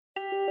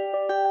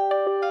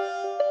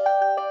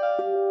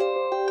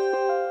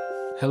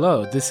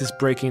Hello, this is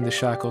Breaking the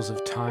Shackles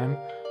of Time,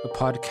 a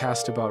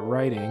podcast about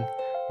writing.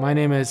 My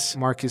name is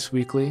Marcus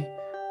Weekly.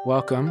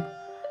 Welcome.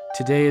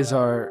 Today is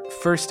our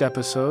first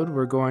episode.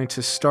 We're going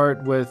to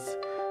start with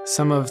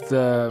some of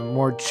the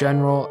more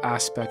general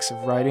aspects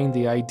of writing.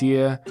 The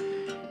idea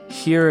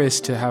here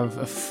is to have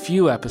a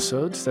few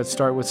episodes that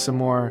start with some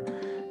more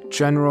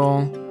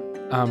general,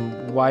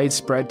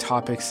 widespread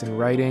topics in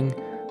writing,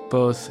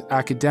 both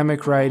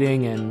academic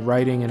writing and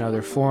writing in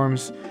other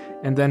forms,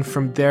 and then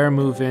from there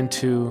move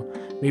into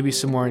maybe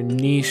some more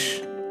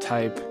niche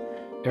type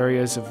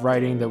areas of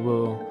writing that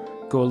we'll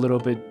go a little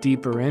bit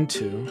deeper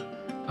into.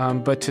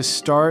 But to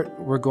start,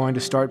 we're going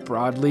to start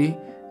broadly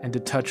and to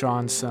touch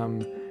on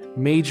some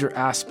major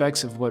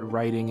aspects of what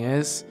writing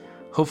is.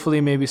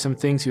 Hopefully maybe some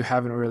things you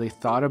haven't really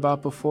thought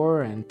about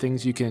before and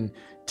things you can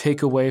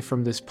take away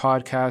from this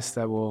podcast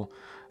that will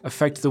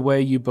affect the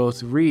way you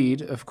both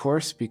read, of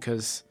course,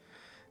 because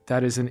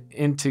that is an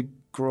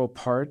integral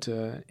part,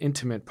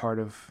 intimate part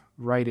of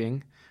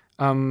writing,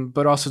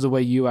 but also the way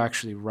you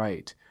actually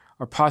write,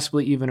 or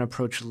possibly even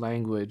approach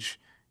language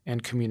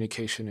and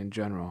communication in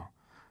general.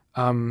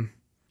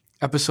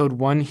 Episode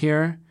 1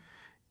 here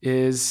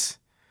is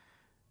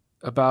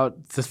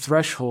about the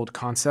threshold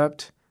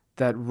concept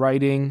that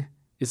writing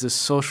is a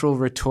social,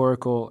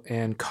 rhetorical,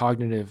 and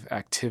cognitive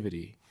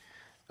activity.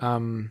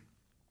 So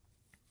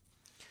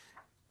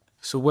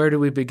where do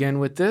we begin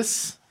with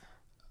this?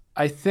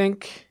 I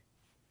think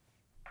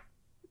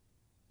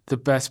the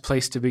best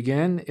place to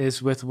begin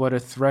is with what a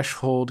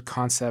threshold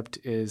concept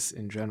is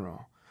in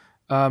general.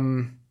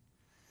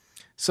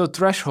 So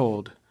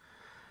threshold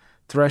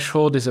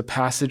is a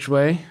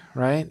passageway,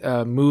 right?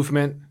 A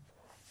movement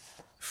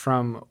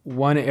from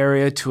one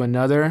area to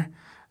another,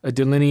 a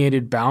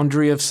delineated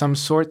boundary of some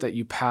sort that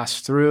you pass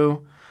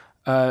through.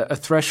 A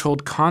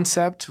threshold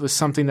concept was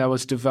something that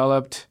was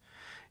developed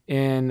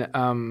in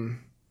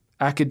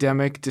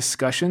academic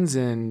discussions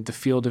in the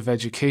field of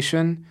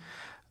education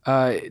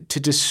to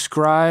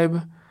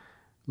describe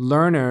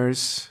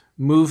learners'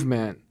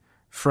 movement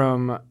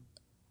from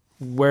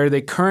where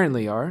they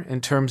currently are in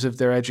terms of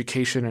their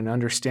education and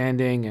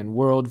understanding and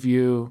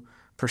worldview,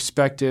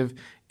 perspective,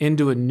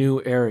 into a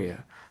new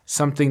area,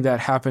 something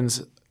that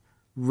happens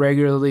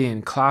regularly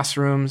in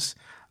classrooms,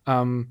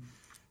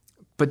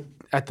 but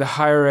at the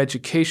higher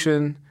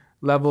education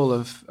level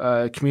of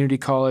community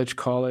college,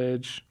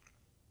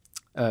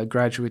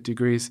 graduate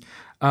degrees,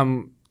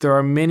 there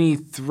are many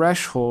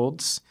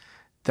thresholds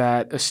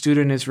that a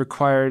student is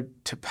required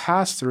to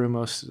pass through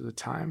most of the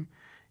time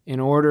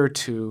in order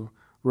to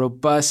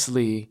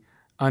robustly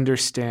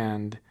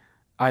understand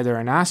either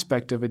an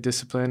aspect of a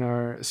discipline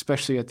or,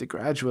 especially at the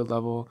graduate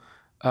level,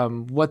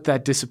 what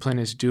that discipline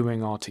is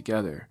doing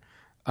altogether.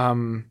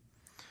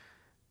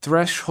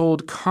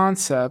 Threshold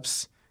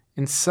concepts,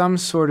 in some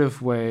sort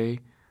of way,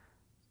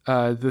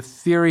 the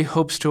theory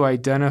hopes to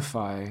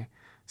identify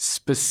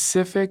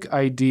specific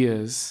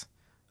ideas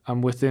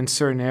within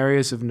certain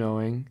areas of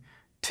knowing,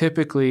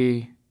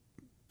 typically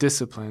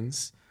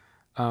disciplines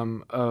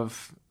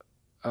of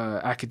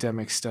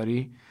academic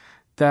study,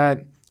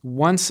 that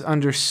once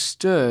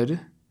understood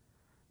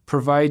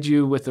provide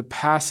you with a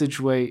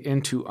passageway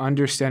into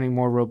understanding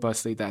more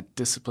robustly that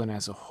discipline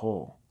as a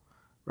whole,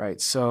 right?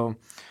 So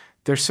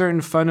there's certain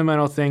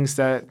fundamental things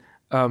that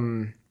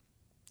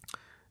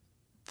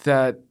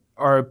that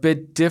are a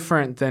bit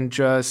different than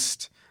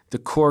just the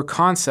core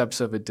concepts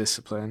of a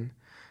discipline,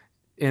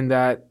 in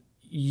that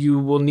you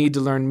will need to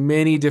learn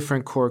many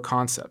different core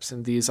concepts,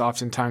 and these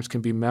oftentimes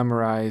can be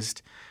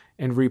memorized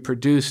and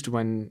reproduced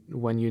when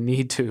you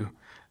need to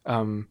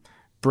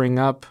bring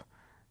up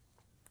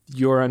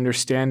your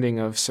understanding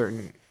of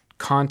certain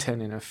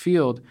content in a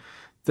field.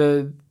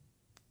 The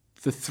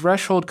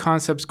threshold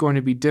concept is going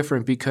to be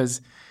different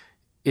because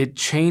it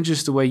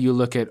changes the way you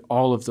look at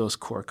all of those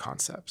core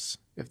concepts,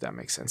 if that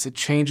makes sense. It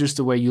changes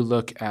the way you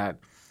look at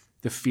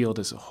the field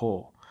as a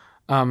whole.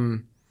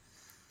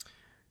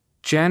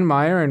 Jan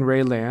Meyer and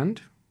Ray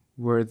Land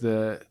were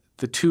the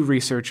two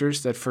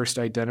researchers that first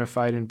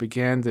identified and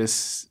began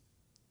this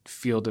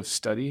field of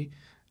study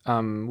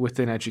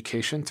within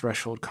education,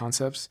 threshold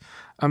concepts.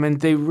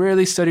 And they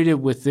really studied it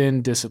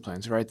within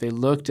disciplines, right? They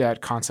looked at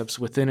concepts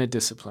within a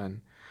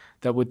discipline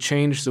that would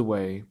change the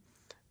way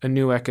a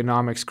new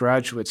economics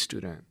graduate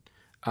student,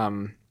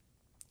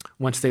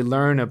 once they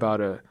learn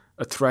about a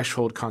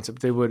threshold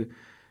concept, the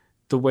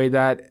way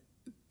that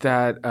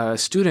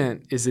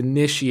student is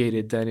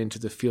initiated then into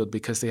the field,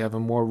 because they have a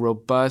more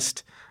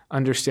robust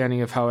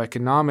understanding of how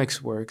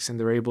economics works, and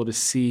they're able to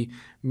see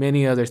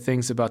many other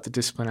things about the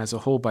discipline as a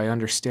whole by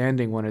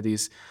understanding one of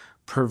these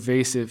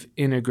pervasive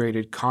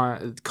integrated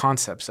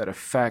concepts that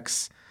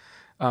affects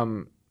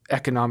our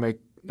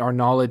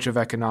knowledge of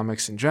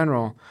economics in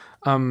general.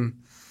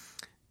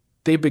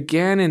 They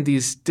began in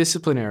these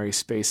disciplinary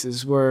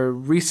spaces where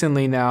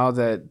recently now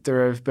that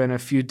there have been a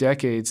few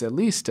decades at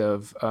least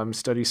of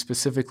studies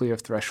specifically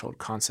of threshold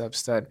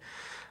concepts, that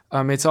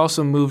it's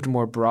also moved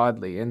more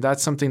broadly. And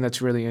that's something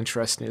that's really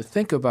interesting to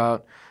think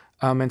about,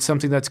 and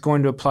something that's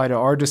going to apply to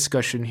our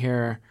discussion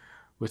here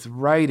with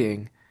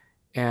writing,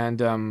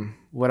 And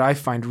what I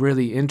find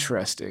really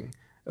interesting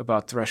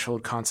about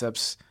threshold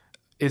concepts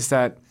is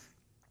that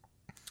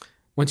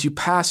once you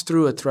pass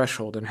through a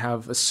threshold and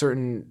have a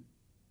certain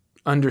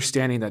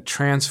understanding that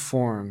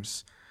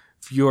transforms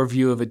your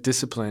view of a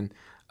discipline,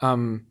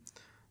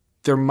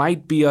 there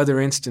might be other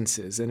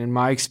instances, and in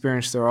my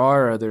experience, there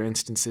are other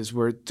instances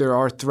where there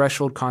are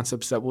threshold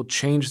concepts that will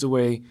change the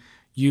way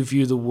you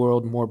view the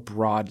world more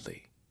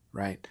broadly,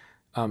 right?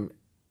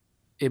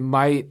 It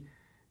might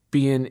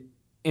be an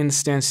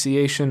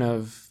instantiation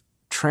of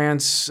a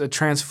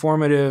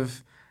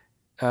transformative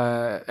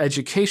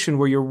education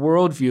where your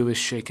worldview is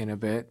shaken a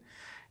bit,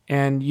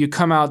 and you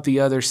come out the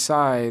other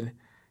side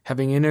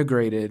having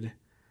integrated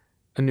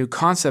a new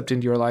concept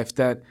into your life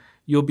that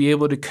you'll be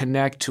able to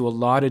connect to a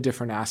lot of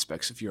different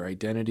aspects of your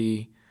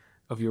identity,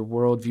 of your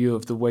worldview,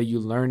 of the way you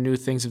learn new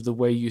things, of the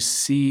way you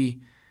see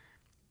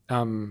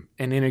and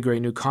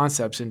integrate new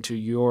concepts into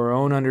your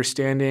own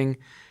understanding,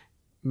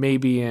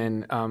 maybe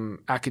in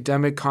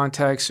academic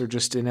context or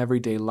just in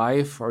everyday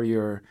life or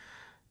your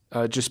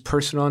just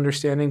personal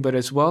understanding, but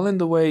as well in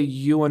the way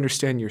you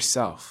understand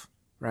yourself,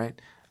 right?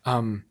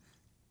 And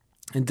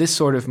this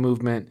sort of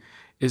movement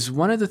is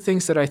one of the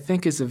things that I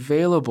think is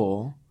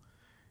available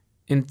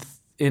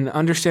in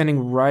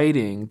understanding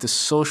writing, the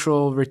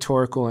social,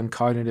 rhetorical, and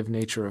cognitive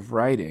nature of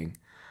writing,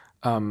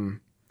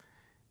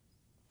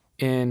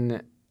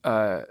 in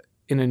a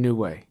new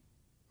way,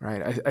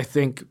 right? I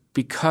think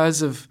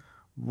because of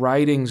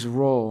writing's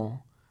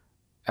role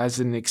as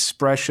an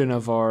expression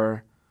of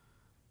our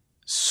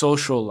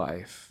social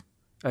life,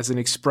 as an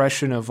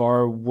expression of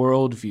our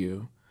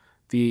worldview,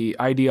 the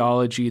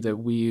ideology that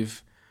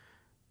we've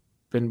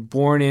been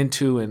born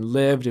into and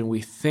lived and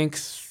we think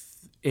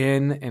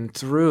in and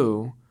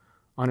through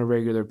on a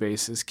regular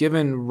basis,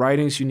 given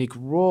writing's unique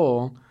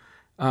role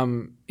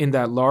in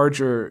that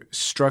larger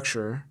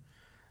structure,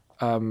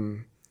 a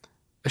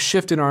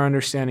shift in our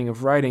understanding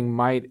of writing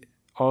might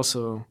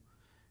also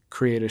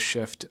create a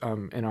shift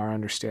in our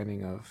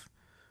understanding of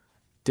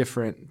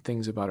different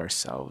things about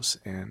ourselves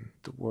and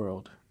the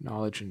world,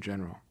 knowledge in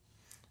general.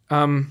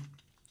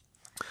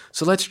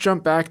 So let's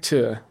jump back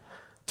to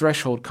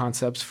threshold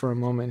concepts for a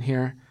moment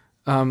here.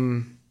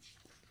 The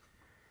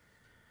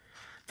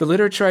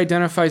literature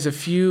identifies a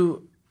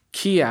few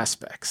key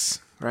aspects,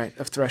 right,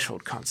 of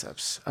threshold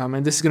concepts.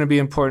 And this is going to be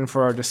important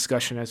for our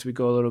discussion as we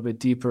go a little bit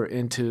deeper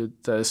into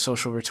the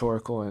social,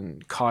 rhetorical,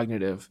 and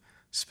cognitive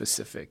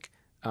specific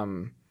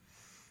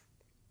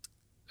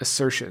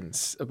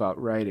assertions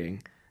about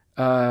writing.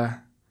 The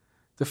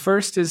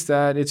first is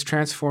that it's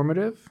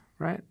transformative,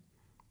 right?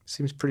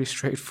 Seems pretty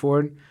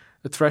straightforward.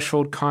 The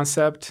threshold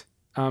concept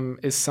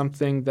is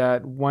something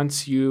that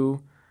once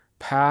you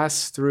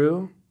pass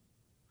through,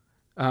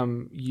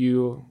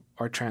 you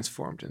are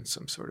transformed in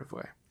some sort of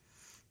way.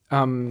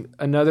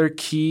 Another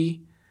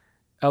key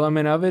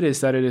element of it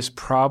is that it is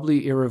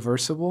probably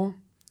irreversible.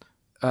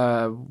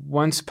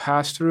 Once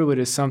passed through, it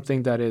is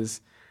something that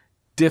is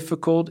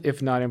difficult,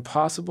 if not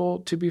impossible,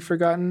 to be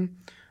forgotten,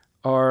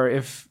 or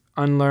if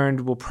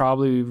unlearned, will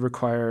probably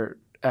require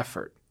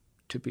effort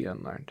to be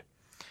unlearned.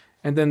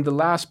 And then the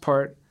last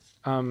part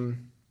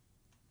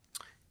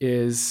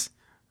is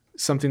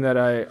something that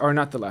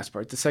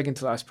the second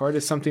to last part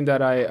is something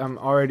that I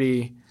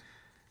already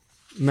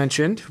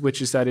mentioned,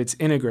 which is that it's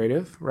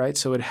integrative, right?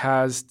 So it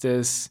has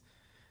this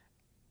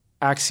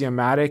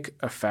axiomatic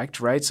effect,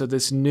 right? So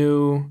this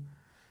new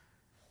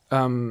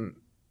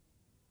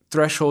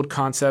threshold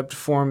concept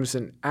forms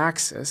an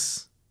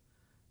axis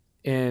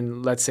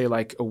in, let's say,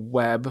 like a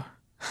web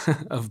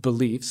of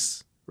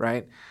beliefs,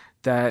 right?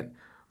 That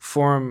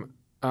form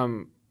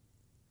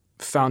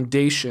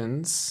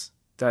foundations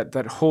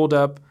that hold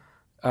up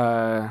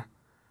the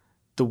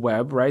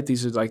web, right?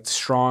 These are like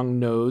strong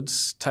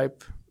nodes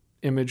type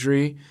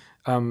imagery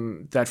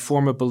that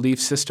form a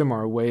belief system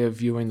or a way of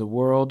viewing the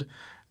world.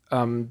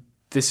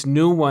 This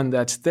new one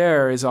that's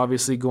there is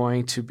obviously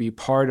going to be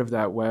part of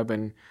that web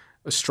and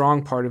a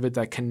strong part of it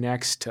that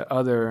connects to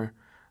other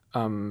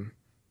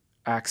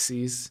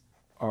axes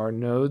or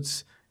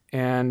nodes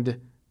and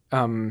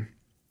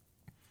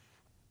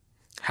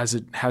has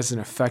an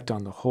effect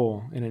on the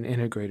whole in an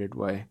integrated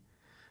way.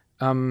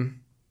 The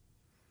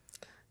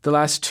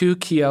last two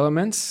key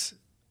elements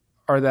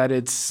are that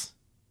it's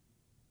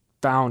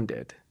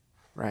bounded,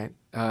 right?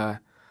 A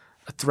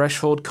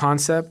threshold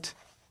concept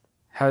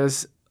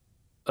has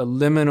a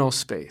liminal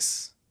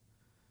space.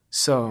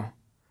 So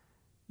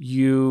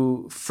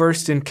you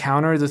first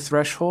encounter the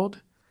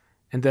threshold,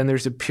 and then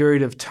there's a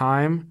period of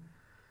time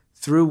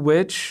through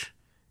which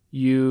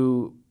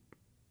you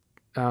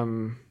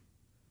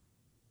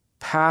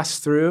pass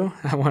through,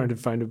 I wanted to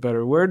find a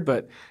better word,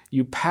 but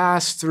you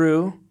pass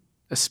through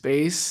a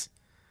space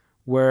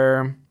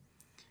where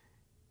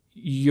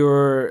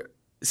you're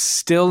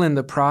still in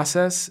the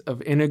process of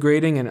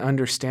integrating and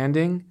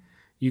understanding.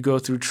 You go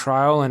through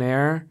trial and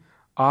error.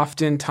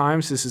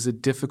 Oftentimes, this is a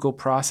difficult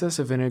process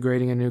of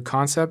integrating a new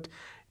concept.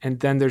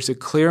 And then there's a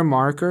clear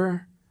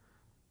marker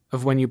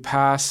of when you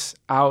pass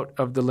out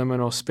of the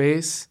liminal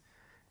space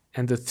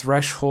and the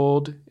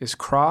threshold is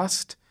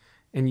crossed.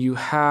 and you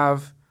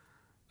have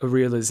a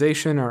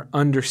realization or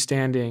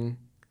understanding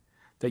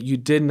that you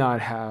did not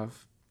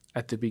have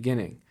at the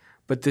beginning.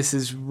 But this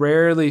is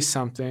rarely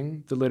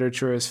something the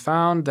literature has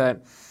found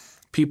that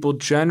people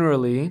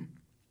generally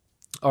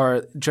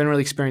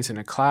experience in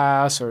a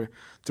class or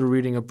through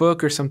reading a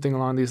book or something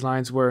along these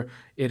lines, where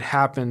it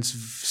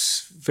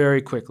happens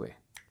very quickly,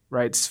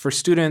 right? For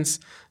students,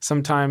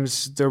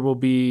 sometimes there will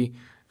be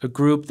a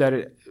group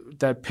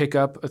that pick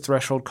up a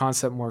threshold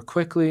concept more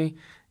quickly.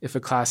 If a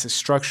class is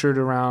structured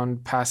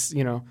around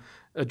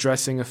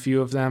addressing a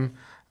few of them,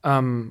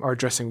 or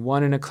addressing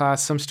one in a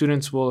class, some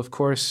students will, of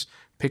course,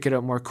 pick it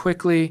up more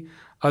quickly.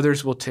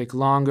 Others will take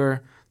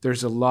longer.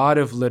 There's a lot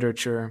of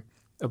literature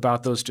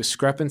about those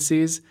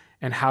discrepancies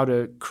and how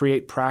to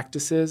create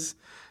practices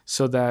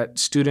so that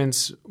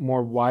students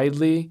more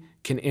widely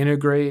can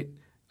integrate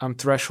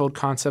threshold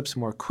concepts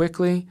more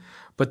quickly.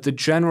 But the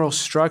general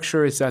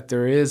structure is that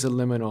there is a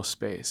liminal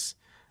space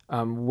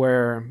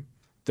where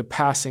the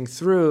passing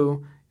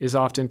through is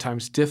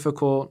oftentimes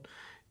difficult.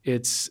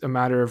 It's a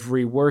matter of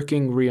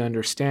reworking,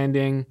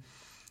 re-understanding,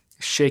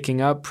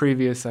 shaking up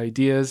previous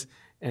ideas,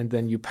 and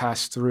then you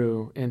pass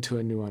through into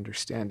a new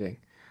understanding,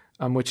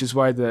 which is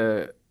why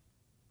the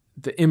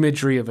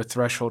imagery of a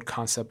threshold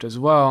concept as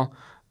well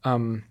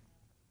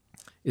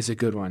is a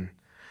good one.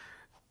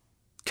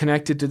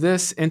 Connected to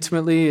this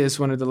intimately is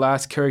one of the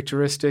last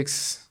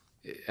characteristics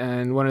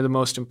and one of the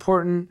most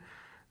important.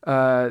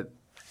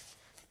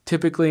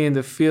 Typically in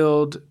the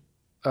field,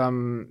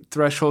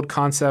 threshold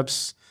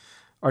concepts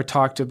are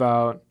talked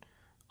about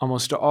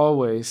almost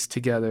always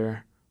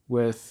together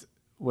with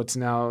what's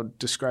now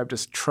described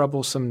as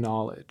troublesome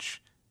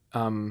knowledge.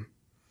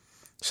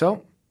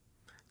 So,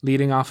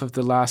 leading off of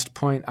the last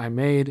point I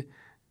made,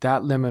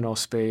 that liminal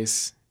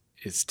space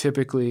is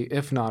typically,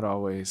 if not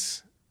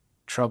always,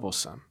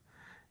 troublesome.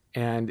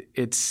 And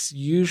it's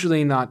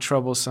usually not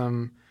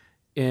troublesome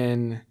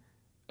in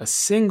a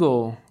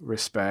single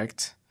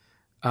respect.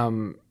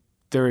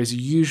 There is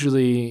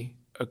usually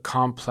a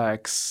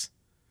complex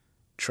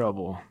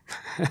trouble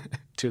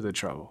to the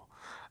trouble.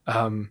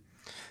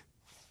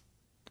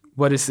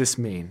 What does this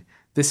mean?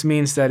 This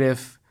means that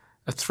if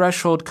a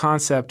threshold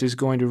concept is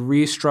going to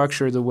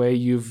restructure the way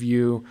you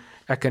view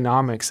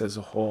economics as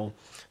a whole,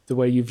 the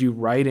way you view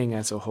writing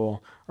as a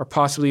whole, or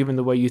possibly even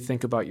the way you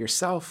think about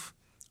yourself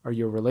or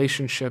your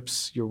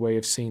relationships, your way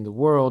of seeing the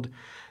world,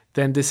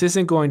 then this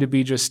isn't going to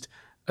be just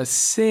a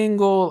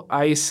single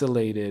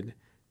isolated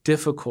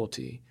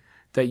difficulty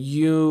that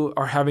you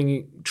are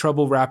having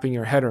trouble wrapping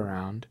your head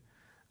around,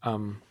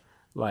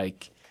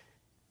 like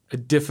a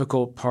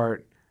difficult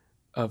part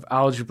of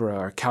algebra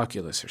or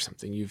calculus or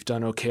something. You've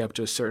done okay up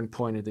to a certain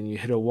point, and then you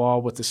hit a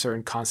wall with a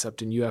certain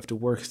concept and you have to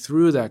work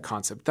through that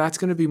concept. That's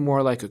going to be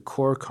more like a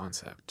core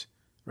concept,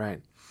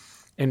 right?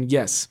 And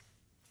yes,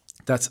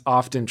 that's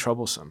often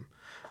troublesome.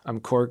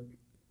 Core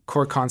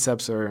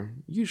concepts are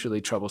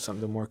usually troublesome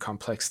the more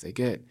complex they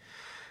get.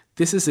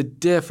 This is a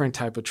different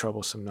type of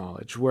troublesome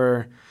knowledge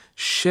where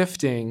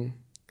shifting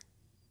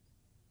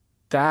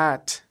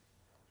that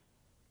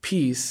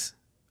piece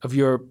of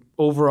your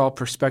overall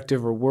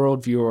perspective or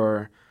worldview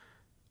or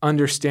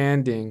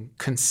understanding,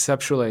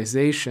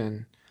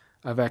 conceptualization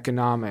of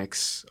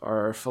economics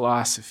or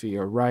philosophy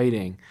or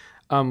writing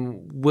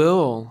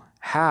will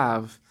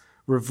have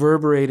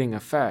reverberating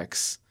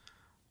effects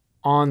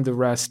on the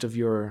rest of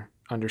your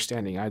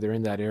understanding, either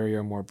in that area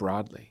or more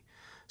broadly.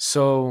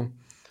 So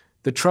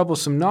the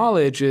troublesome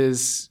knowledge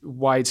is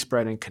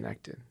widespread and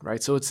connected,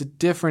 right? So it's a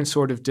different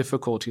sort of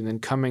difficulty than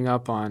coming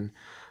up on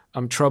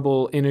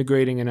trouble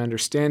integrating and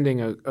understanding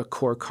a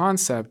core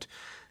concept.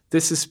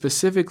 This is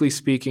specifically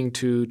speaking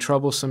to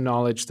troublesome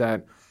knowledge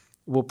that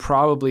will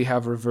probably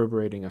have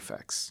reverberating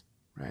effects,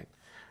 right?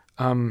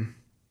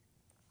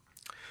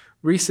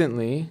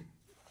 Recently,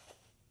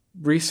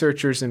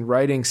 researchers in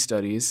writing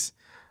studies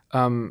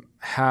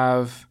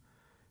have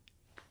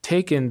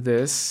taken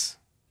this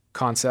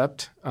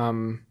concept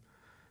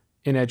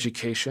in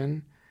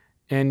education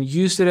and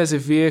used it as a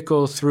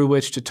vehicle through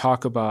which to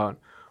talk about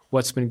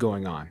what's been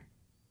going on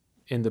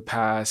in the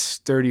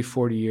past 30,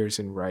 40 years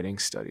in writing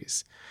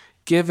studies,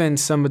 given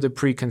some of the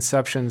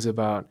preconceptions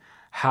about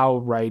how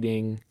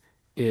writing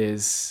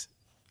is,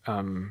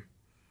 how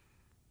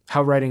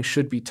writing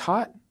should be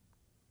taught,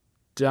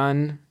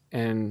 done,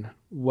 and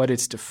what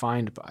it's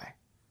defined by.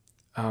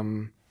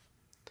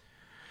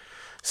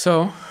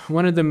 So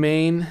one of the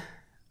main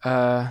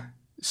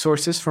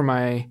sources for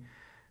my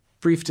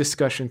brief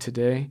discussion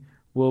today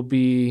will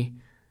be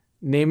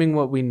Naming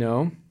What We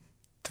Know,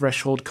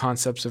 Threshold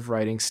Concepts of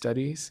Writing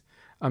Studies.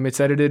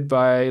 It's edited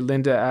by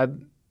Linda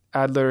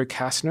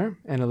Adler-Kastner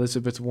and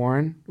Elizabeth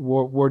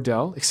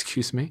Wardell,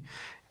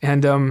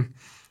 And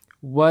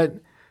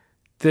what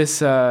this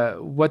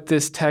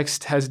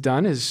text has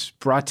done is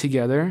brought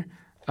together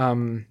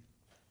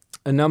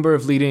a number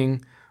of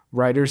leading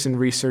writers and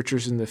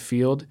researchers in the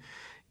field,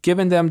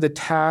 given them the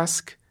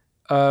task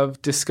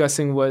of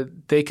discussing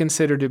what they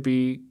consider to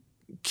be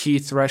key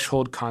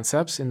threshold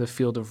concepts in the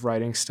field of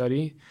writing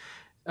studies,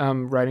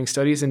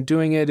 and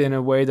doing it in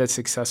a way that's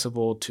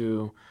accessible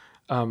to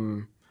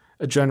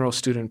a general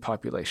student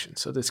population.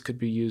 So this could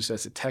be used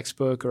as a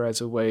textbook or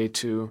as a way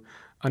to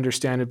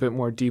understand a bit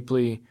more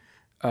deeply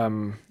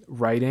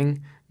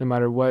writing, no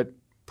matter what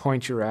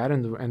point you're at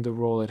and the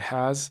role it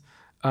has.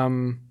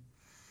 And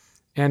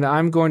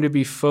I'm going to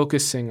be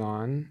focusing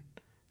on,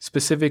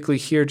 specifically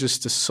here,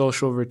 just the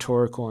social,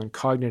 rhetorical, and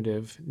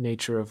cognitive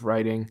nature of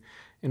writing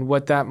and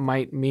what that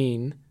might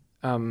mean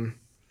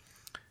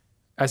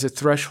as a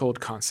threshold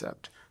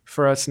concept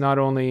for us, not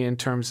only in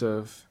terms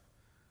of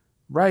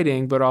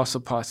writing, but also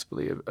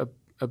possibly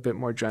a bit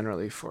more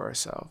generally for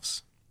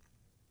ourselves.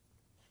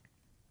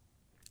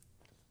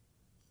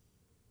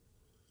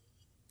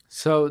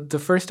 So the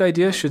first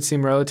idea should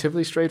seem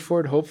relatively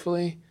straightforward,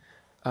 hopefully.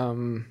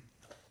 And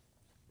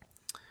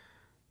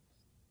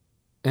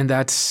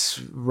that's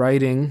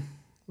writing,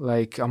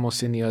 like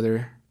almost any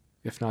other,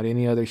 if not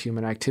any other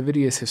human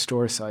activity, is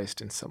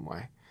historicized in some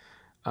way.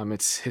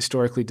 It's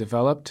historically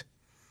developed.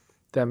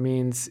 That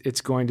means it's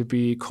going to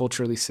be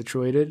culturally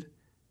situated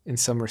in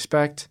some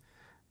respect.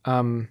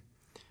 And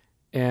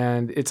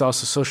it's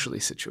also socially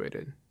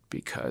situated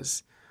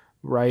because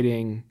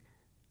writing,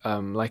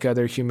 like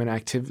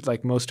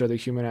most other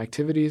human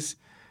activities,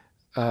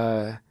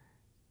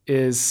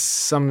 is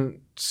some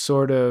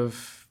sort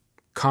of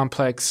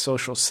complex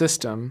social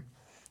system,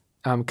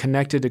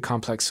 connected to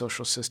complex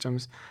social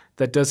systems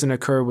that doesn't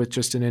occur with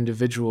just an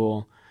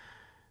individual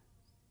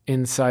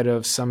inside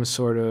of some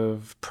sort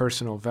of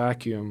personal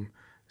vacuum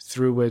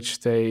through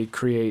which they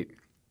create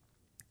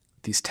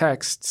these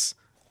texts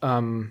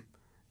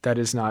that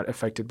is not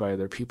affected by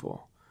other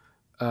people.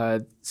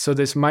 So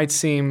this might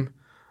seem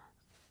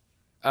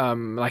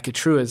like a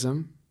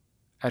truism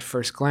at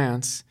first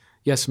glance.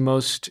 Yes,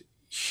 most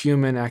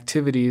human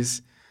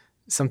activities,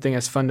 something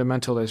as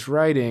fundamental as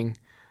writing,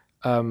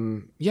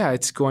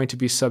 it's going to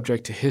be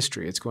subject to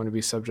history. It's going to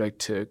be subject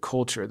to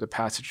culture, the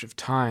passage of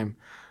time.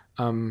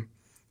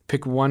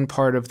 Pick one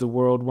part of the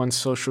world, one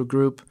social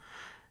group,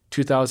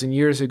 2,000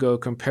 years ago,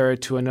 compare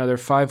it to another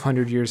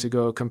 500 years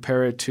ago,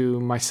 compare it to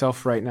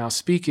myself right now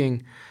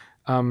speaking,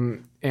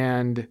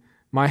 and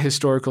my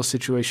historical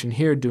situation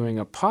here doing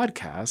a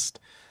podcast,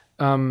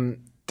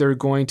 there are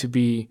going to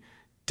be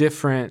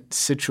different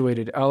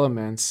situated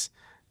elements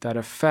that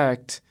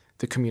affect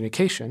the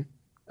communication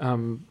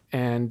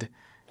and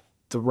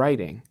the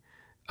writing.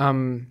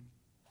 The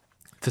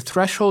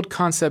threshold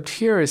concept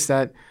here is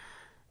that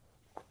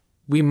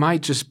we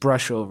might just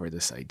brush over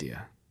this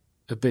idea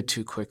a bit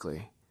too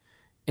quickly.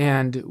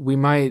 And we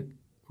might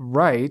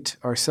write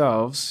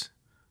ourselves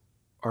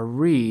or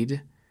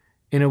read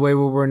in a way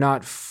where we're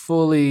not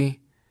fully,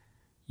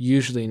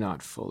 usually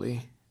not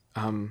fully,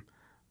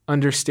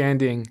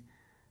 understanding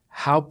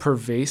how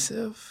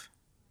pervasive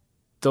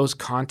those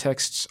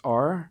contexts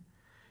are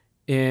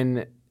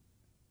in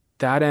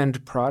that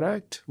end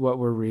product, what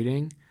we're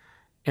reading,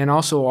 and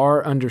also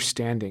our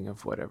understanding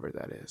of whatever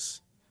that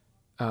is.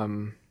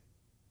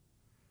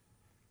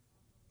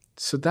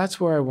 So that's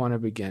where I want to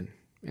begin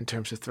in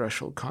terms of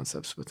threshold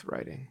concepts with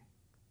writing.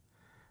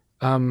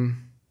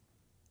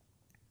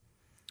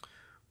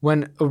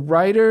 When a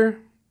writer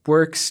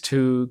works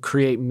to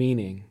create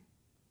meaning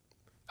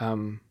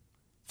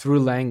through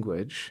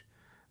language,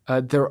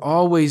 they're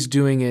always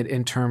doing it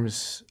in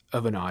terms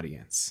of an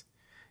audience.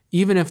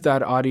 Even if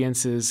that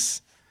audience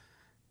is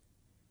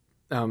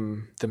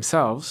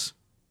themselves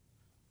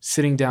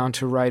sitting down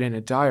to write in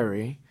a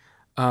diary,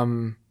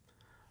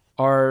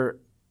 our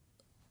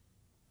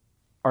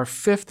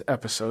fifth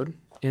episode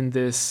in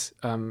this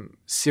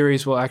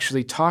series will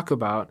actually talk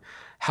about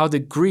how the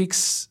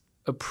Greeks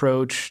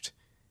approached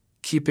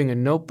keeping a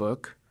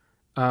notebook,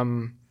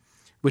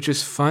 which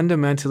is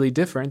fundamentally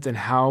different than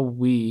how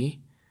we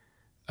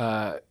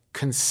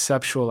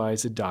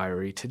conceptualize a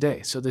diary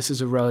today. So this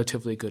is a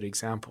relatively good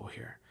example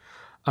here.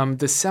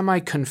 The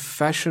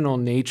semi-confessional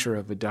nature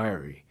of a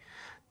diary,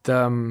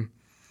 the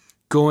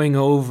going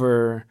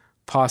over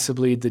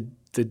possibly the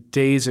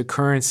day's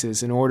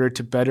occurrences in order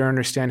to better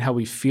understand how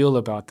we feel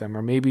about them,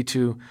 or maybe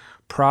to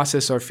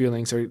process our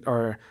feelings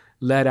or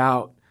let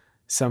out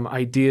some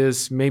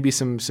ideas, maybe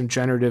some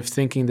generative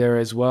thinking there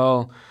as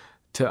well,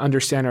 to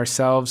understand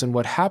ourselves and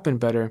what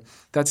happened better.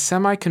 That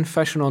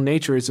semi-confessional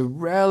nature is a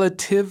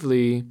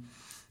relatively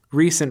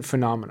recent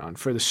phenomenon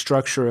for the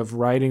structure of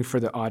writing for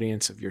the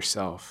audience of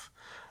yourself.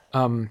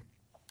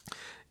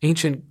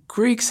 Ancient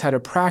Greeks had a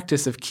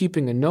practice of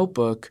keeping a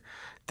notebook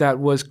that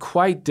was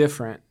quite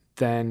different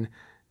than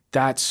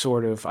that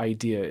sort of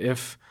idea.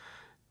 If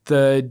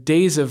the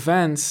day's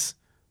events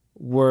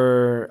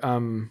were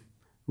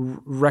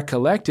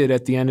recollected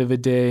at the end of a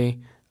day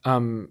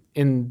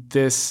in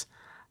this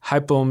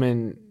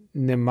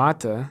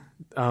hypomnemata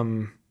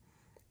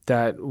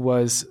that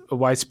was a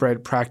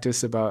widespread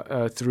practice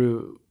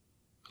through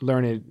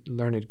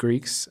learned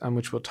Greeks,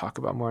 which we'll talk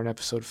about more in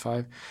episode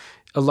 5.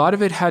 A lot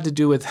of it had to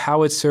do with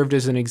how it served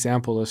as an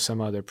example of some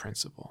other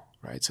principle,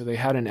 right? So they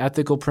had an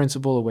ethical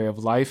principle, a way of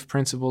life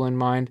principle in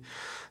mind,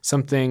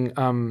 something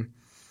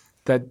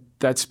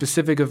that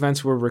specific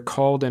events were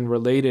recalled and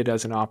related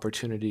as an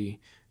opportunity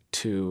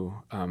to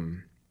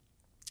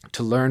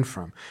to learn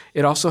from.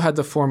 It also had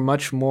the form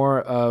much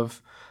more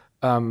of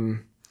a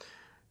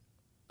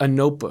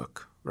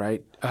notebook,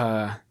 right?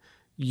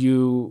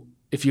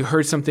 If you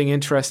heard something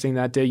interesting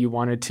that day, you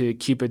wanted to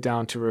keep it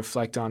down to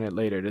reflect on it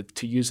later,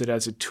 to use it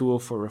as a tool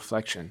for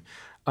reflection.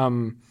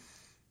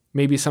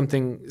 Maybe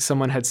something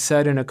someone had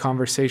said in a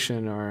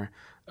conversation, or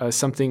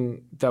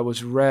something that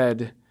was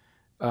read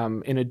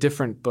in a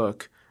different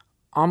book,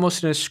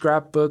 almost in a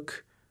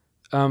scrapbook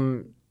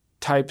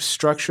type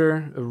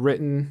structure, a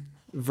written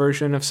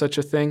version of such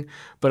a thing.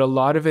 But a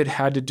lot of it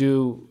had to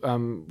do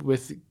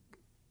with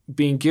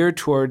being geared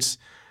towards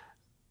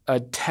a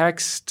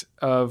text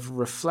of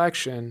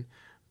reflection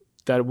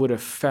that would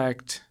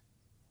affect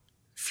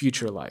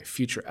future life,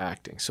 future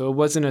acting. So it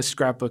wasn't a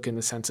scrapbook in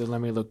the sense of,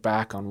 let me look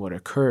back on what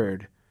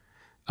occurred,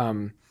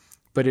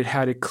 but it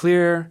had a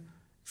clear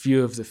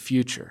view of the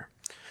future.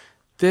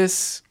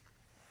 This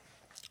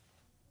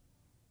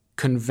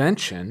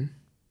convention,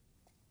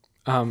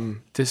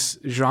 this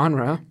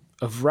genre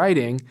of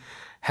writing,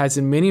 has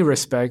in many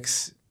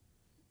respects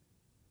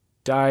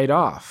died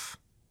off.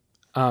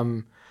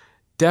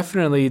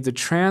 Definitely the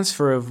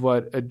transfer of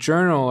what a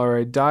journal or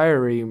a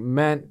diary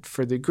meant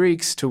for the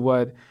Greeks to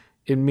what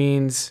it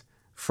means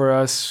for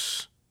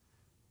us,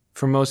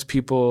 for most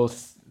people,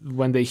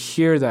 when they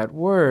hear that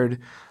word,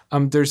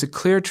 there's a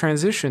clear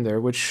transition there,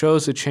 which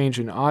shows a change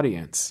in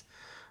audience,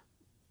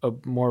 a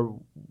more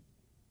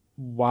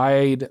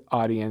wide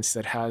audience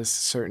that has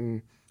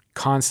certain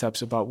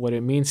concepts about what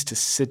it means to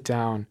sit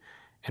down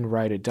and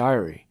write a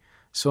diary.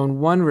 So in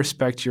one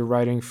respect, you're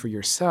writing for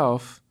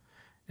yourself,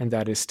 and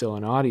that is still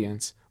an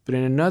audience. But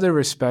in another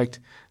respect,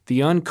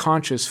 the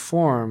unconscious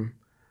form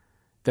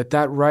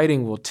that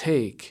writing will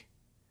take,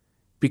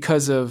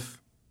 because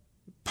of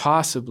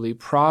possibly,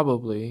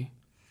 probably,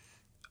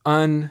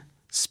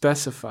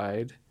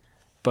 unspecified,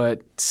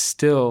 but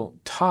still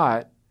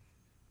taught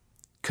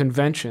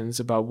conventions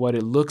about what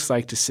it looks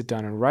like to sit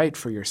down and write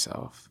for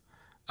yourself,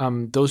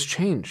 those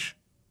change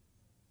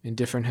in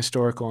different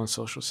historical and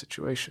social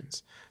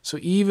situations. So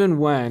even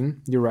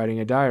when you're writing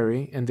a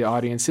diary and the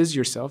audience is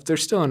yourself,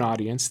 there's still an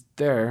audience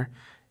there,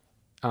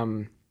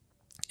 in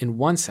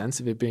one sense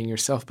of it being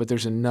yourself, but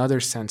there's another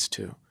sense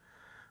too,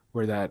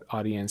 where that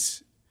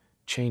audience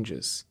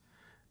changes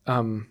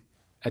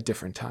at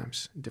different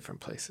times, in different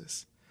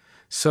places.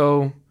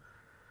 So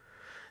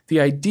the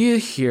idea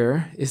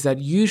here is that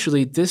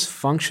usually this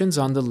functions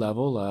on the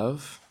level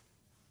of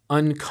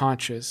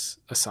unconscious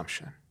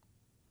assumption.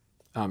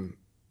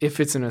 If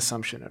it's an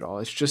assumption at all,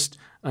 it's just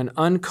an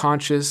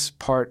unconscious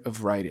part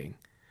of writing,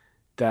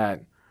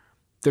 that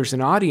there's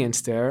an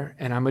audience there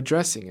and I'm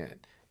addressing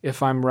it.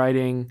 If I'm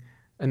writing,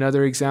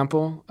 another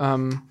example,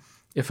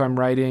 if I'm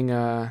writing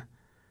a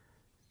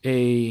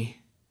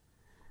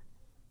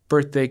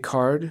birthday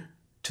card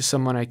to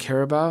someone I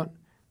care about,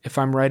 if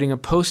I'm writing a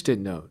Post-it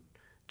note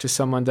to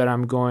someone that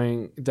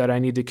I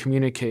need to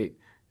communicate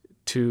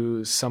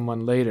to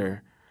someone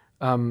later,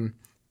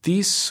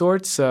 these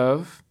sorts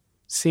of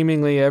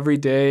seemingly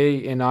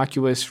everyday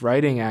innocuous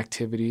writing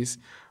activities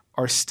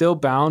are still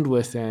bound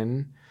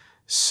within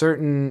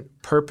certain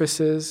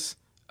purposes,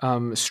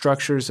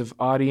 structures of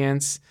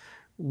audience.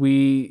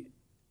 We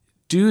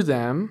do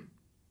them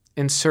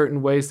in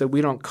certain ways that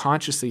we don't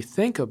consciously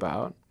think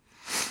about.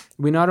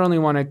 We not only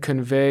want to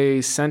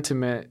convey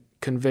sentiment,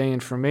 convey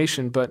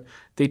information, but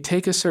they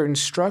take a certain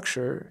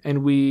structure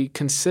and we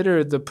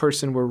consider the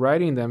person we're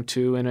writing them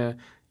to in a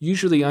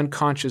usually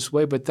unconscious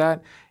way, but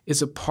that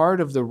is a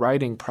part of the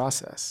writing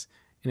process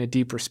in a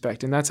deep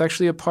respect. And that's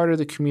actually a part of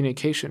the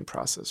communication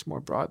process more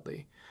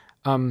broadly.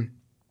 And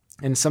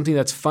something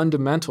that's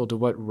fundamental to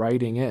what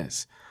writing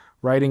is.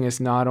 Writing is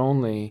not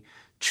only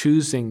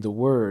choosing the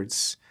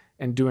words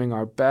and doing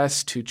our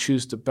best to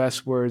choose the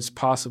best words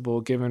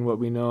possible given what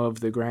we know of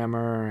the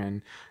grammar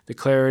and the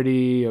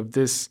clarity of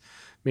this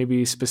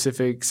maybe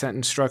specific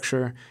sentence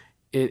structure.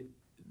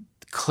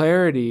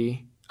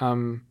 Clarity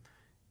in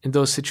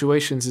those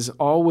situations is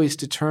always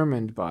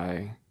determined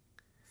by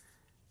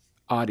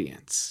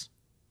audience,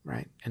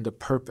 right? And the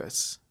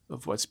purpose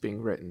of what's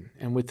being written.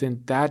 And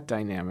within that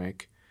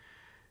dynamic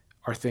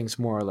are things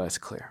more or less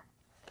clear.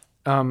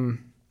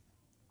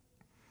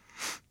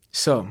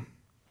 So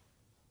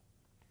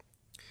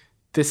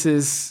this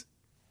is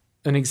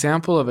an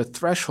example of a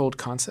threshold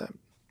concept,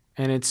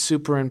 and it's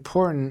super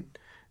important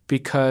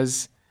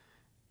because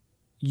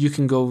you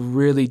can go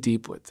really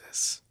deep with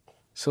this.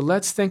 So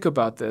let's think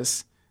about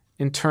this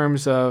in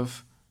terms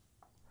of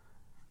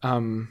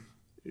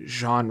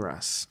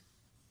genres,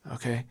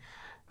 okay?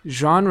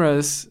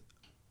 Genres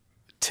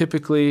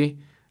typically,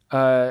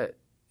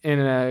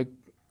 in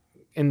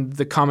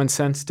the common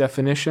sense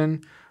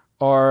definition,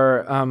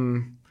 are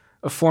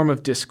a form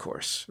of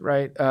discourse,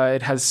 right?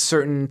 It has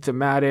certain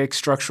thematic,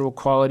 structural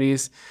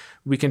qualities.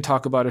 We can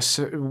talk about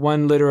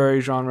one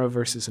literary genre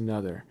versus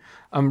another.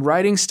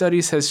 Writing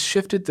studies has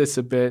shifted this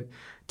a bit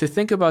to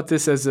think about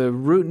this as a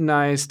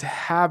routinized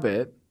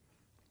habit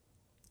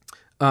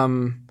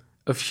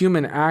of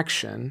human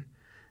action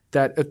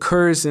that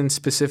occurs in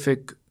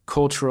specific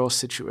cultural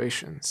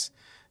situations.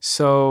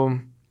 So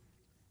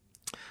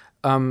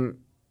A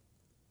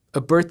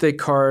birthday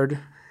card,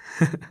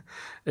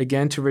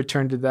 again, to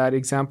return to that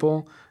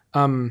example,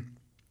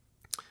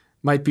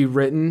 might be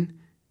written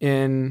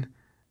in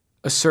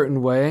a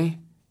certain way.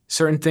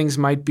 Certain things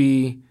might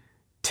be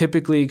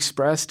typically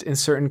expressed in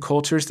certain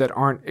cultures that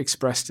aren't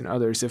expressed in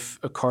others, if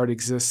a card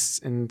exists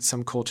in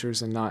some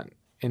cultures and not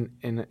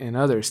in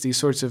others. These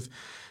sorts of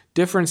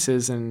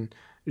differences in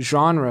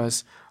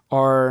genres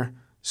are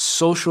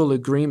social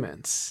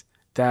agreements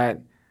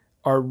that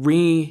are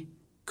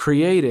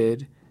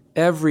recreated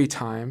every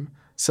time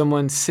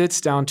someone sits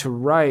down to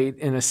write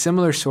in a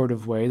similar sort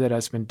of way that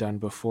has been done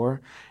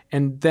before,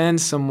 and then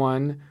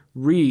someone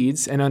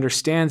reads and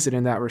understands it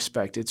in that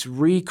respect. It's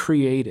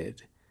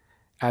recreated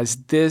as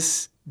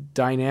this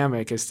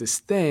dynamic, as this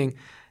thing,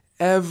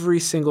 every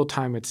single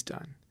time it's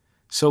done.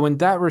 So in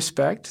that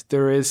respect,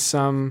 there is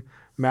some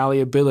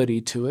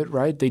malleability to it,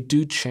 right? They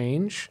do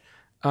change.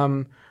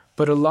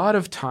 But a lot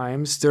of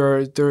times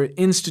there are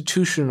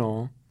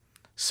institutional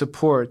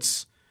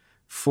supports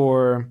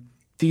for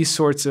these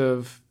sorts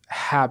of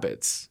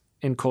habits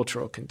in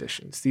cultural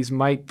conditions. These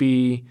might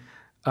be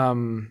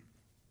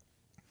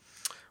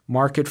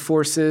market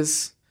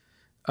forces,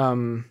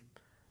 or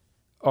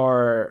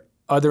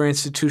other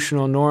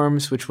institutional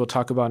norms, which we'll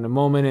talk about in a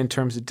moment in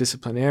terms of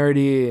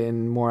disciplinarity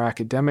and more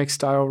academic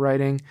style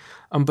writing.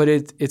 But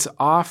it's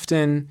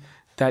often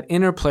that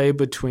interplay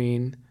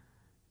between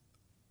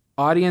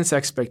audience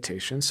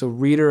expectation, so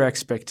reader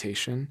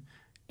expectation,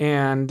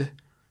 and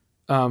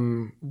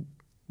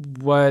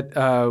what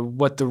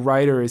the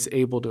writer is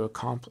able to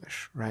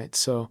accomplish, right?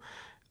 So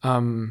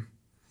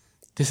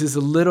this is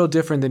a little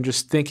different than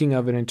just thinking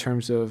of it in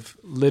terms of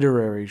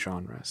literary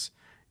genres.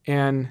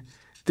 And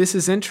this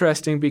is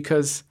interesting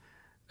because,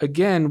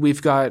 again,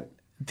 we've got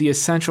the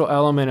essential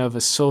element of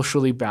a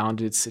socially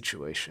bounded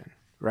situation,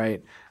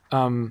 right?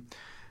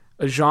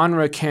 A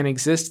genre can't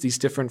exist. These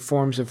different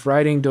forms of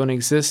writing don't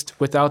exist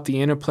without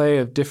the interplay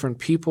of different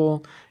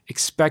people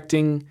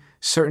expecting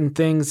certain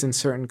things in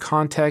certain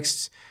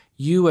contexts.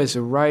 You as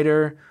a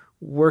writer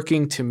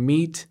working to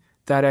meet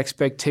that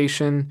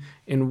expectation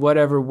in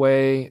whatever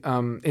way,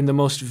 in the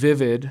most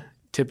vivid,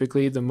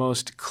 typically the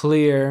most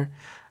clear,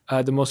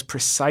 the most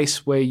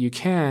precise way you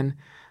can.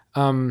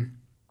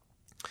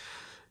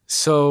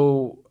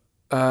 So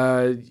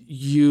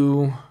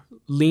you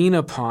lean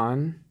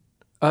upon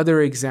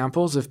other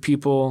examples of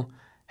people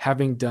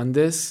having done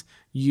this.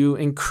 You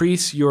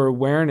increase your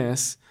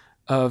awareness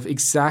of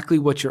exactly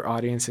what your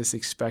audience is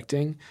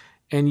expecting,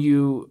 and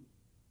you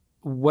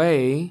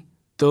weigh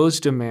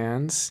those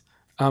demands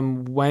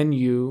when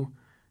you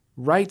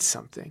write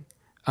something.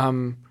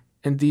 And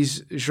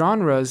these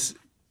genres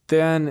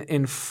then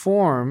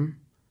inform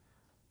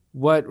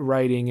what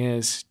writing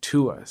is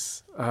to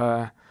us.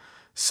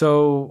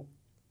 So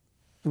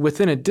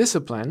within a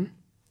discipline,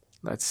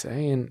 let's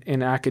say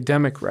in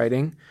academic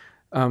writing,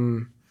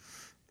 a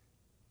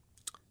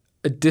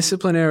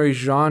disciplinary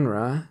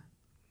genre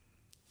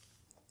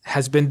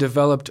has been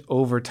developed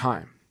over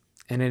time,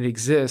 and it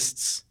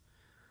exists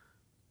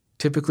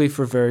typically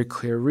for very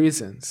clear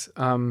reasons.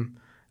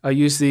 I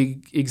use the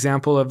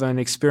example of an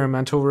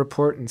experimental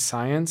report in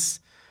science,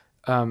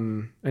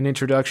 an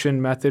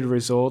introduction, method,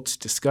 results,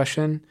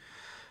 discussion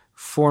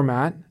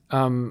format,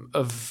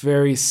 a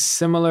very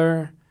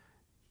similar,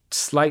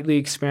 slightly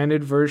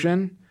expanded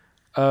version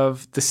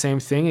of the same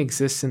thing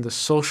exists in the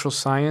social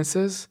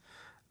sciences.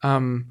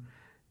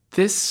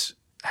 This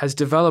has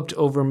developed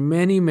over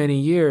many, many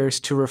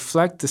years to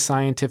reflect the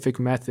scientific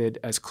method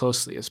as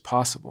closely as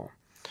possible.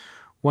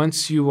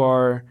 Once you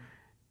are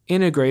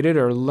integrated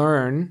or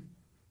learn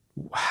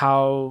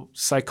how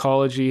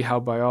psychology,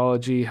 how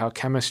biology, how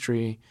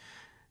chemistry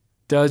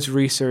does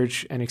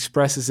research and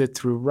expresses it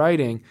through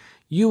writing,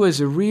 you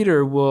as a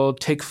reader will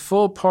take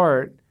full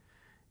part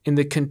in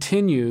the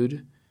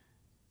continued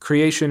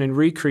creation and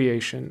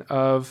recreation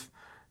of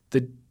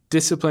the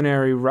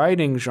disciplinary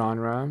writing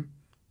genre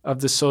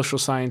of the social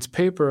science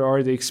paper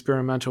or the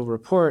experimental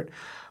report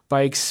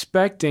by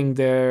expecting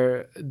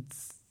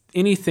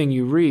anything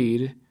you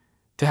read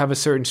to have a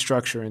certain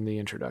structure in the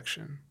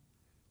introduction,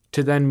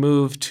 to then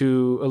move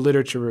to a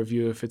literature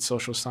review if it's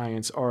social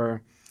science,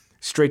 or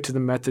straight to the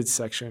methods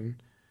section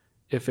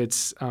if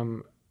it's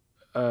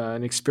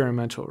an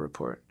experimental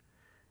report.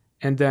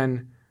 And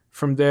then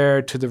from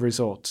there to the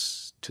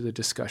results, to the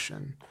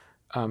discussion,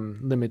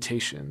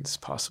 limitations,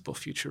 possible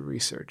future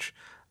research.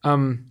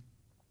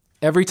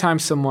 Every time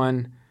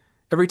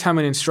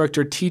an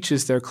instructor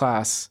teaches their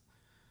class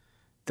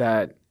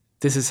that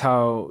this is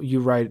how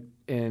you write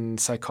in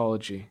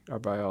psychology or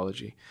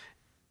biology,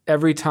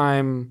 every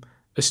time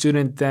a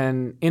student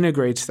then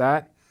integrates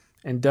that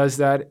and does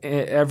that,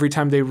 every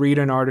time they read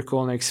an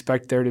article and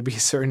expect there to be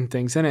certain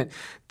things in it,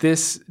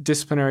 this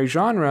disciplinary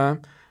genre,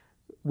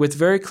 with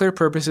very clear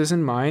purposes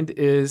in mind,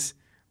 is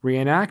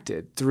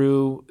reenacted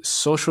through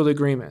social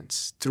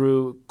agreements,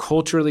 through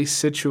culturally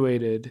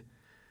situated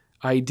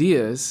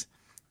ideas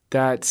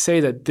that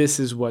say that this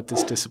is what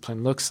this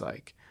discipline looks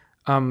like.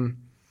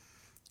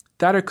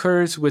 That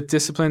occurs with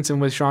disciplines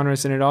and with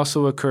genres, and it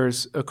also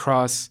occurs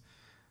across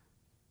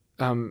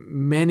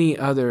many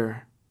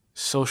other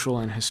social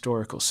and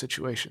historical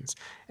situations.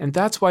 And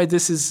that's why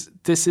this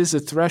is a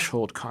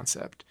threshold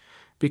concept,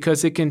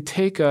 because it can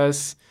take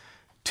us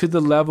to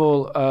the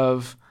level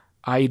of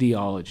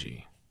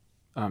ideology,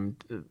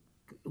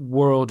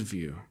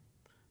 worldview,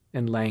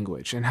 and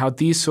language, and how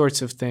these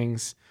sorts of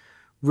things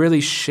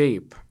really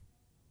shape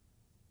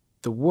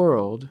the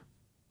world,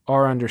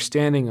 our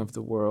understanding of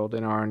the world,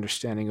 and our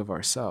understanding of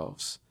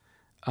ourselves.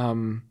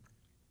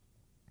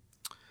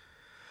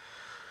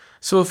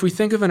 So if we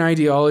think of an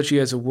ideology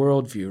as a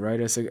worldview, right,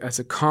 as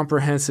a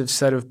comprehensive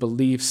set of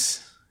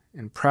beliefs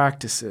and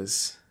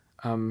practices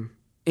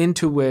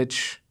into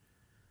which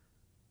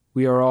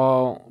we are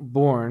all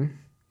born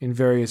in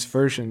various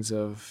versions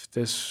of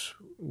this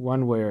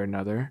one way or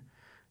another,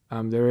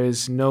 there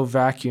is no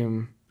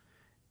vacuum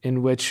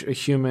in which a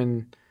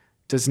human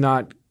does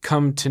not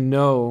come to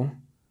know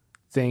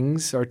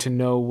things or to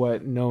know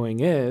what knowing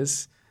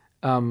is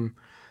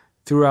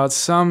throughout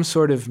some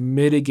sort of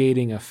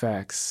mitigating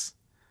effects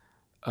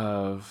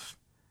of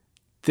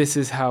this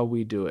is how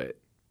we do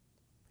it.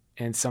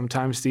 And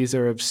sometimes these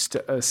are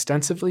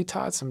ostensively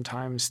taught,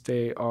 sometimes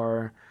they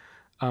are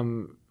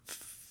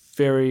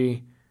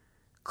very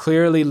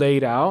clearly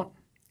laid out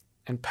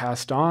and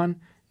passed on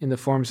in the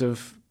forms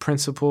of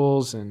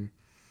principles and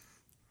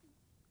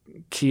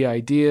key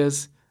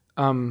ideas.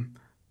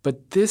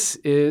 But this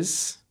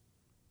is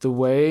the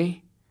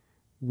way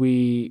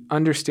we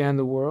understand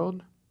the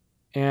world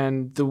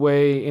and the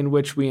way in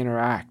which we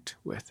interact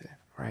with it,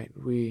 right?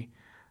 We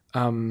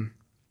form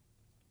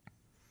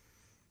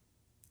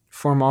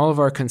all of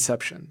our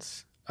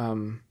conceptions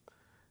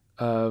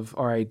of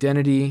our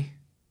identity.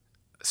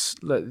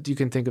 You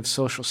can think of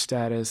social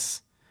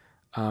status,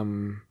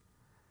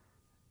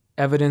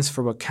 evidence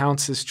for what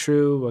counts as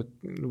true,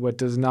 what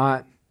does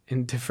not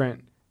in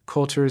different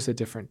cultures at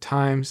different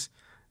times.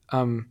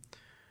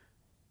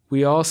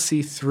 We all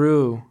see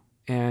through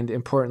and,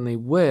 importantly,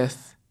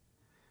 with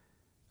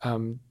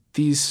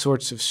these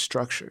sorts of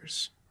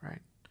structures,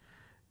 right?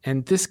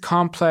 And this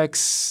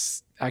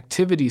complex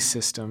activity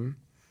system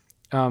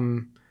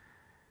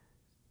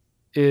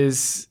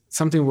is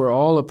something we're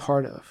all a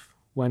part of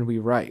when we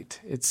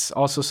write. It's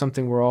also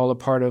something we're all a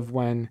part of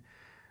when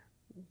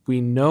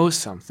we know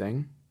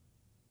something,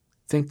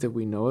 think that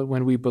we know it,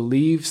 when we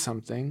believe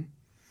something,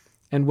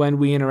 and when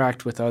we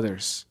interact with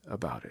others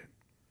about it.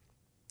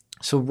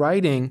 So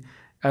writing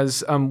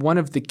as one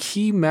of the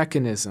key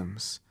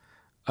mechanisms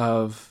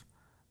of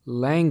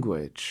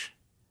language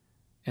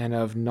and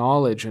of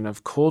knowledge and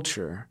of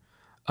culture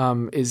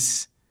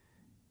is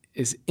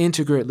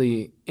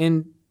integrally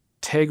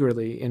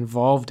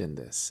involved in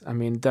this. I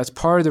mean, that's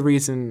one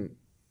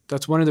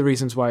of the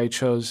reasons why I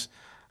chose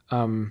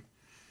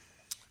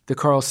the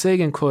Carl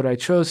Sagan quote I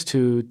chose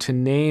to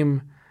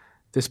name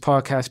this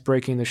podcast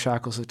Breaking the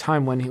Shackles of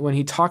Time, when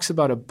he talks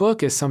about a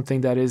book as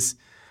something that is,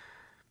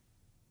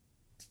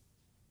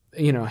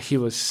 it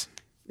was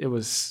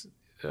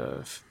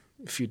a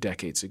few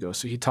decades ago,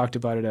 so he talked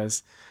about it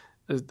as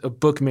a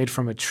book made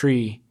from a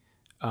tree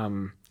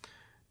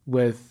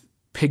with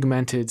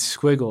pigmented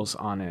squiggles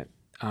on it.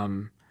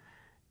 And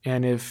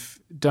if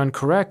done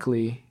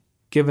correctly,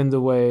 given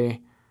the way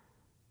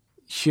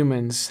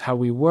humans, how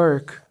we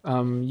work,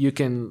 you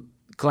can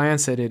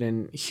glance at it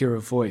and hear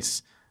a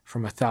voice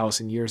from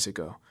 1,000 years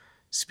ago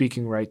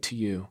speaking right to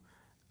you,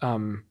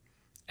 and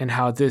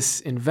how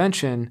this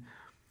invention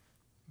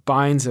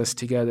binds us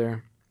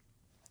together.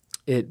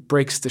 It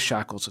breaks the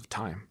shackles of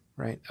time,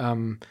 right?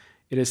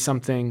 It is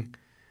something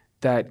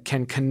that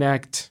can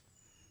connect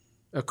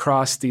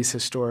across these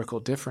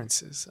historical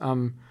differences.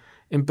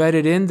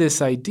 Embedded in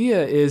this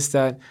idea is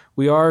that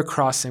we are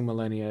crossing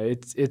millennia.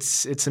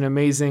 It's an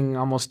amazing,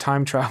 almost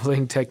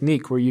time-traveling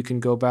technique where you can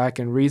go back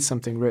and read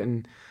something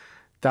written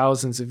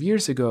thousands of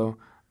years ago.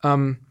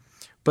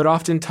 But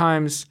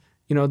oftentimes,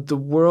 the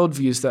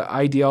worldviews, the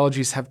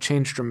ideologies have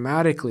changed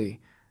dramatically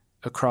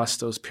across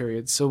those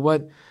periods. So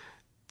what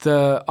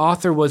the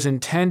author was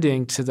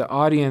intending to the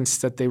audience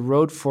that they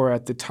wrote for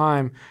at the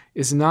time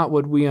is not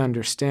what we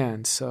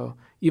understand. So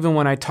even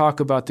when I talk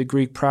about the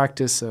Greek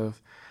practice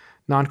of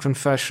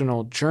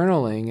non-confessional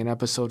journaling in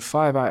episode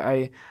 5,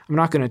 I'm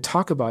not going to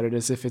talk about it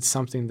as if it's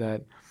something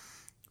that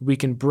we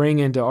can bring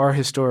into our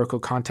historical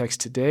context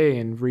today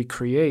and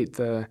recreate.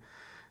 The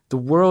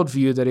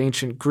worldview that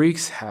ancient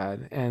Greeks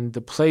had and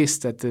the place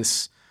that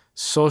this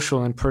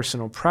social and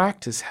personal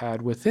practice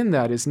had within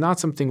that is not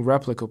something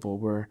replicable.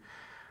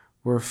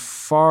 We're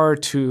far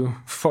too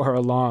far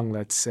along,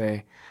 let's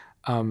say,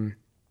 and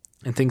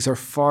things are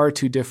far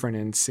too different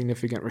in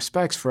significant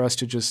respects for us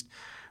to just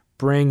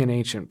bring an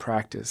ancient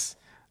practice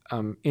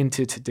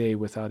into today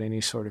without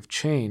any sort of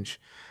change.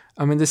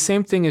 And the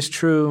same thing is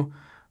true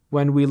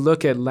when we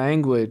look at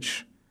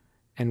language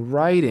and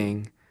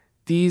writing.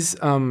 These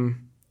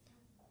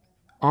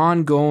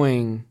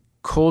ongoing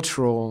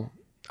cultural,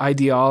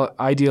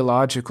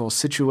 ideological,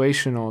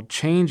 situational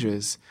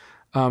changes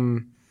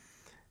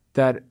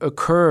that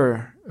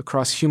occur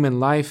across human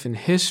life and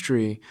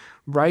history,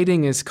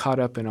 writing is caught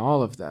up in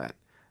all of that.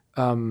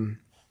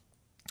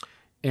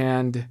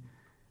 And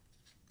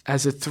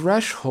as a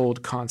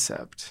threshold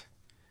concept,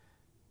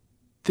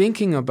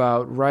 thinking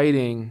about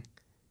writing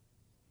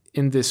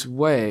in this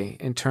way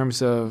in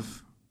terms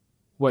of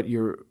what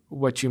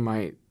you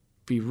might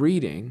be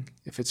reading,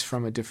 if it's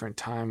from a different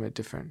time, a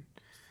different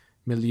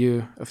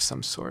milieu of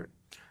some sort,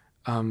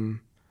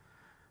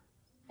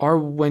 or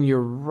when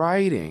you're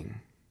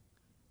writing,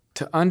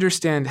 to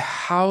understand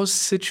how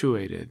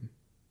situated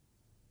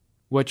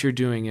what you're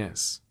doing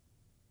is.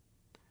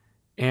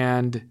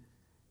 And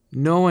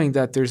knowing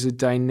that there's a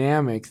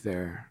dynamic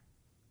there,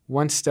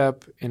 one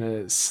step in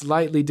a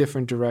slightly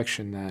different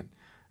direction, that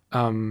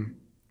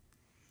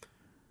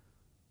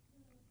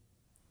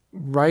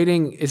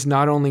writing is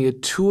not only a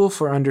tool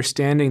for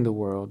understanding the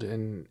world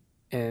and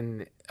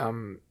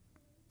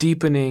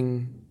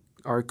deepening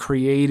or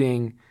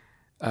creating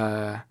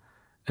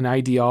an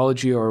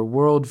ideology or a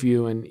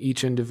worldview in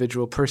each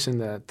individual person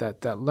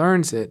that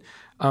learns it.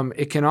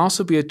 It can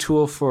also be a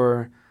tool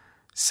for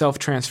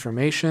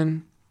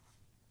self-transformation,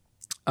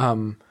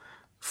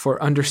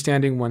 for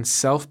understanding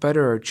oneself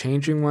better or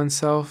changing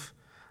oneself,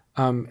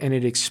 and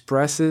it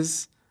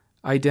expresses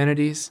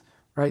identities,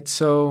 right?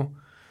 So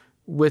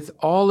with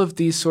all of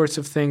these sorts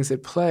of things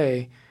at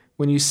play,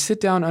 when you sit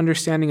down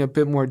understanding a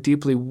bit more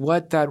deeply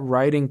what that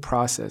writing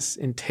process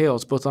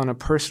entails, both on a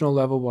personal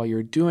level while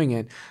you're doing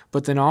it,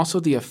 but then also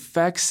the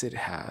effects it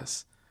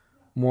has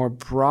more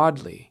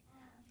broadly,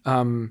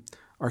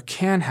 or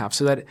can have,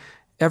 so that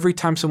every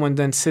time someone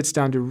then sits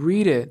down to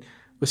read it,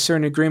 with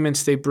certain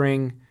agreements they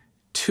bring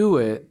to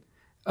it,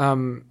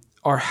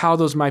 or how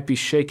those might be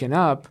shaken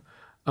up,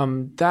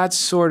 that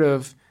sort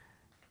of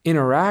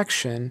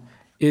interaction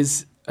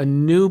is a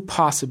new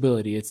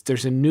possibility.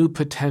 There's a new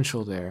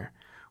potential there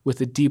with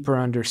a deeper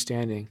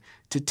understanding,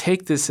 to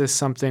take this as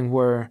something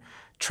where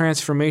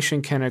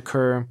transformation can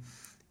occur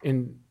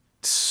in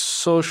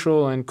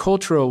social and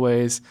cultural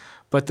ways,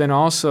 but then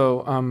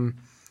also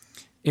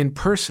in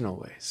personal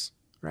ways,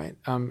 right?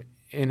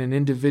 In an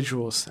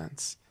individual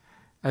sense,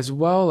 as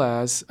well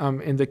as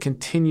in the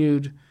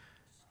continued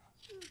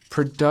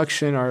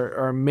production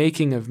or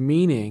making of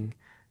meaning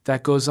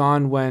that goes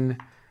on when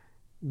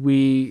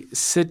we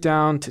sit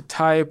down to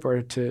type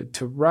or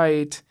to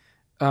write.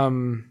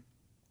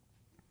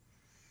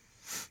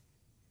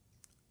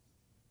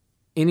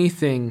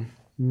 Anything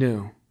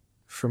new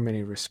for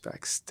many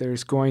respects.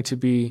 There's going to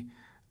be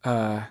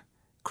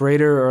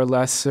greater or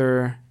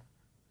lesser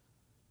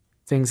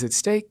things at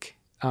stake,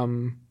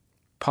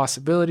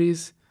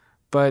 possibilities,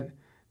 but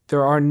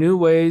there are new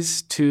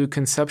ways to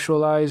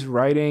conceptualize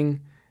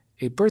writing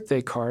a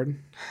birthday card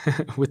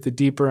with the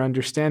deeper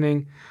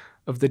understanding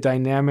of the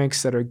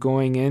dynamics that are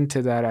going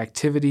into that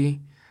activity,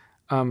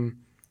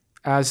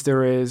 as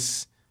there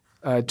is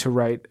to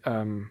write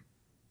a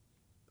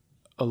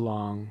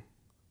long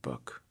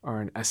book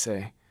or an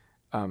essay,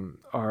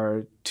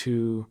 or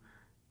to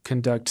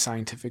conduct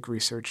scientific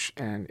research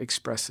and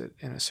express it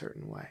in a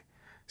certain way.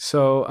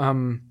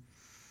 So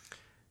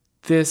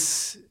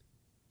this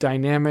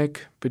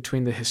dynamic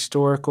between the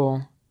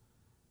historical,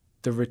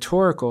 the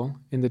rhetorical,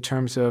 in the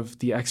terms of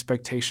the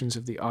expectations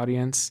of the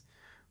audience,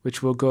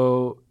 which we'll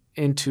go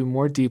into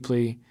more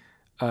deeply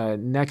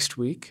next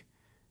week,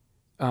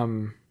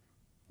 in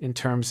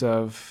terms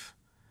of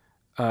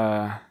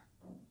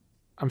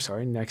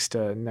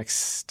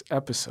next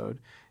episode,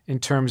 in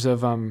terms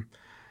of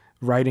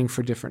writing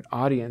for different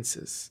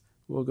audiences.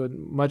 We'll go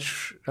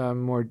much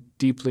more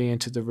deeply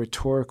into the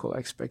rhetorical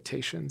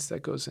expectations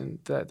that goes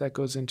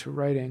into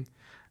writing.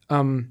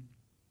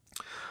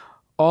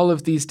 All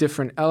of these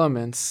different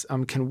elements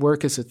can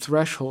work as a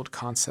threshold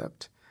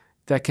concept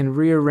that can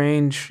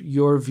rearrange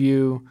your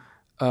view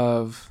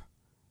of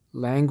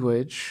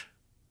language,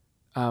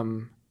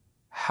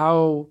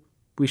 how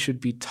we should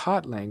be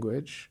taught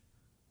language,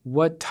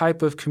 what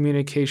type of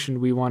communication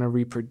we want to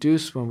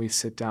reproduce when we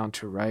sit down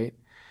to write,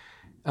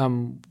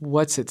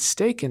 what's at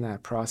stake in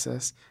that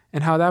process,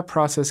 and how that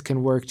process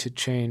can work to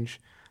change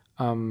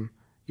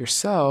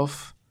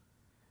yourself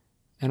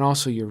and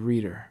also your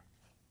reader.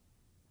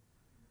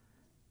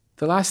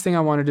 The last thing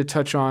I wanted to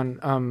touch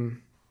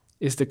on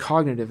is the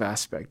cognitive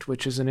aspect,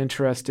 which is an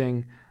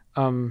interesting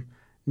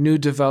new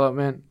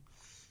development,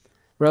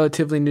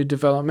 relatively new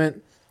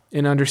development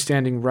in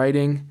understanding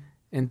writing.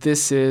 And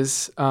this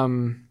is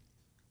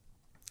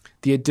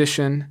the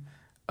addition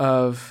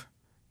of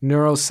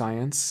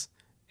neuroscience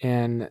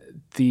and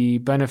the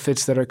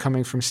benefits that are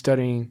coming from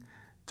studying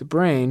the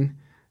brain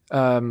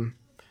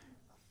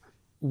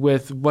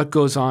with what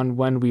goes on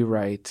when we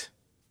write,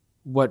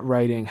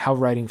 how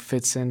writing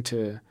fits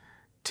into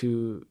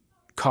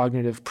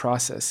cognitive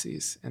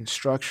processes and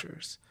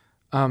structures.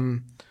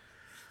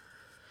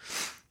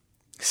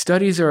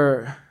 Studies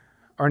are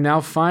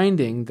now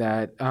finding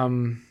that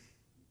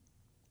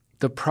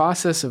the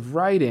process of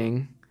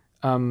writing,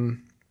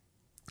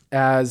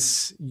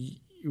 as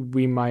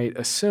we might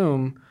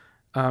assume,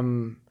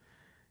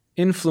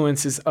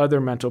 influences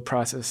other mental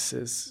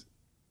processes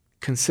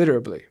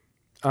considerably.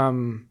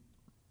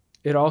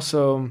 It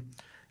also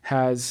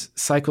has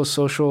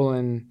psychosocial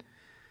and,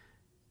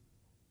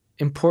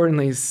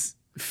 importantly,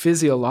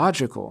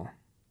 physiological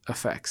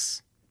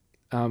effects.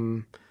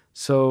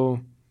 So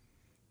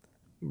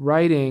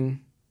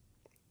writing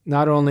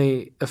not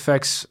only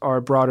affects our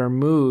broader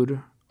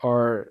mood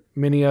or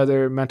many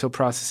other mental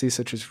processes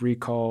such as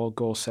recall,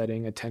 goal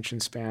setting, attention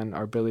span,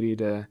 our ability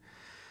to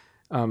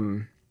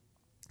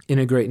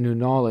integrate new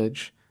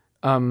knowledge,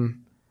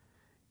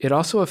 it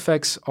also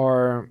affects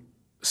our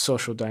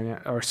social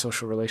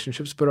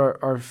relationships, but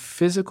our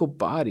physical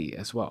body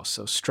as well.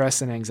 So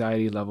stress and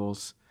anxiety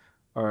levels,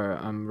 our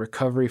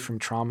recovery from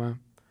trauma,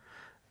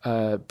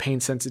 pain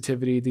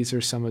sensitivity. These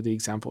are some of the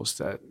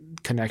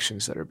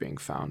connections that are being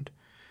found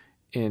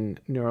in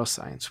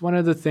neuroscience. One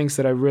of the things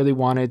that I really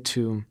wanted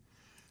to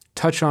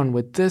touch on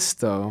with this,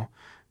 though,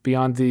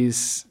 beyond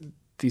these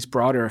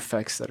broader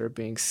effects that are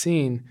being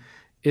seen,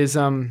 is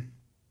the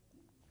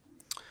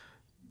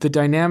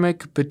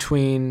dynamic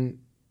between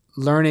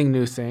learning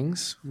new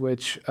things,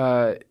 which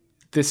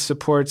this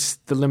supports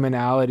the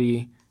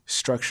liminality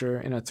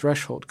structure in a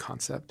threshold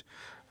concept,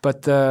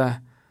 but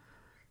the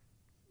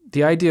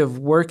idea of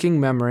working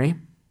memory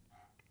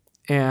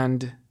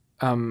and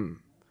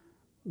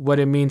what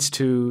it means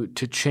to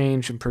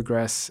change and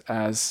progress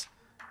as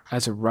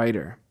a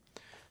writer.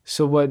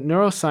 So what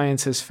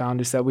neuroscience has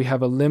found is that we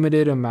have a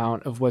limited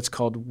amount of what's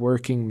called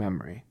working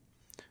memory,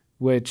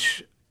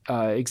 which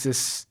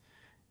exists,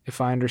 if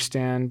I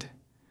understand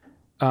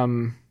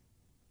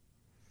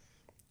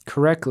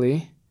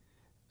correctly,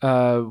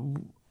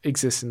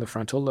 exists in the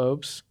frontal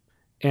lobes.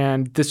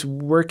 And this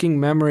working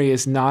memory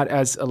is not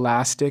as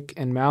elastic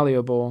and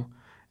malleable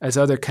as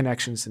other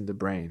connections in the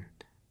brain.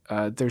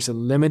 There's a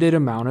limited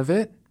amount of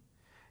it,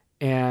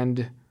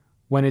 and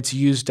when it's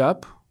used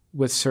up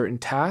with certain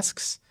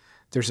tasks,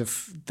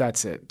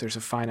 that's it. There's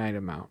a finite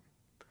amount.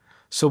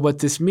 So what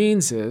this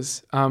means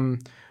is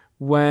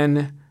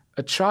when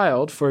a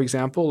child, for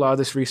example, a lot of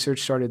this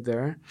research started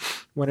there,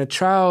 when a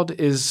child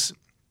is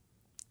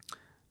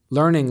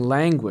learning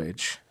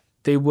language,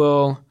 they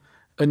will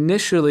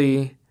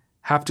initially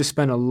have to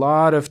spend a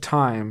lot of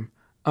time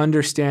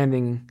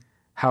understanding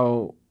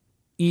how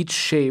each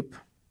shape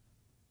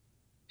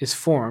is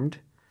formed,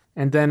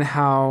 and then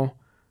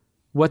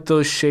what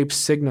those shapes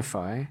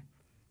signify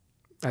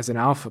as an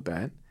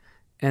alphabet,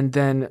 and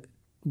then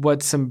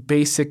what some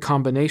basic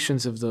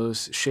combinations of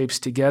those shapes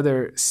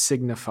together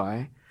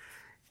signify,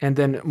 and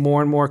then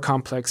more and more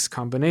complex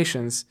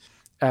combinations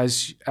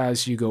as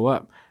you go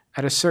up.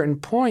 At a certain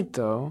point,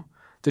 though,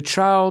 the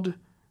child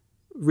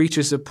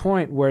reaches a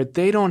point where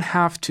they don't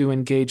have to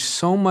engage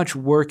so much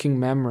working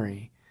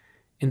memory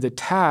in the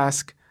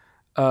task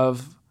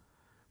of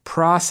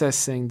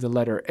processing the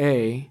letter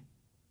A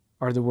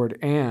or the word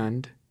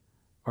and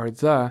or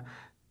the.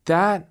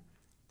 That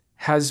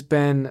has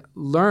been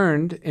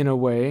learned in a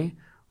way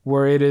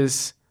where it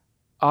is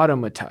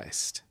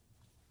automatized.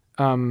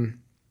 And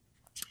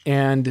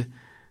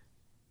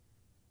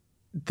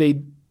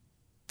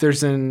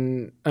there's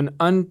an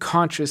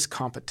unconscious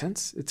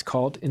competence, it's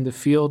called, in the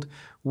field,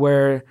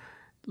 where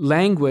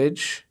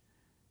language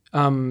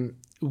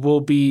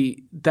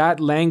that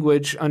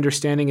language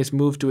understanding is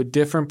moved to a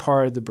different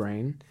part of the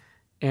brain,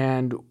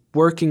 and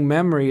working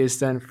memory is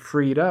then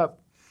freed up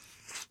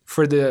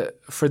for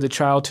the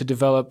child to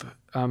develop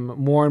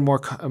more and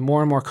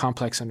more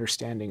complex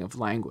understanding of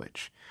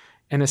language.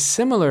 And a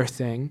similar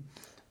thing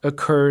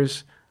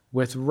occurs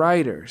with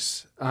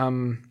writers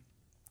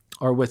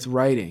or with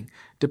writing.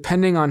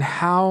 Depending on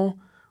how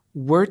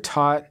we're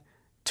taught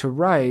to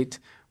write,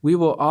 we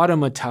will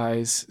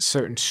automatize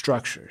certain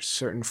structures,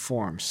 certain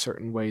forms,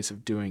 certain ways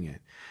of doing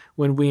it.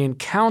 When we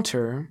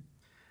encounter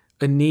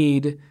a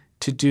need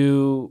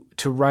to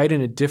write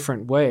in a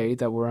different way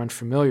that we're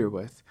unfamiliar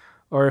with,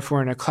 or if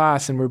we're in a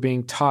class and we're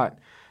being taught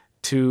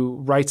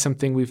to write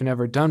something we've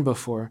never done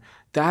before,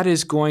 that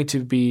is going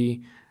to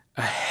be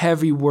a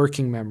heavy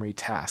working memory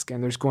task,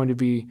 and there's going to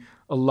be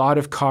a lot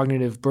of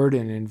cognitive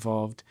burden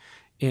involved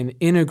in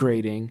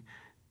integrating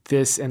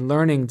this and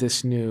learning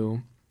this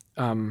new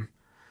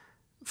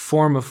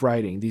form of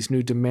writing, these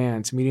new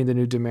demands, meeting the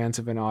new demands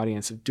of an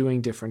audience, of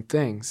doing different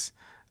things.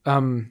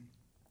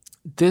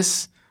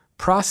 This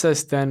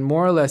process then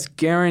more or less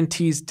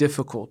guarantees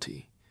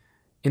difficulty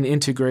in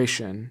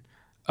integration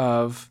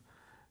of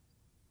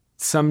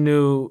some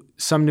new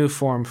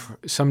form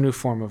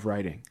of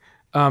writing.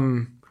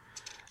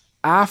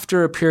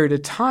 After a period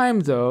of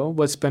time, though,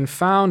 what's been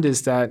found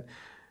is that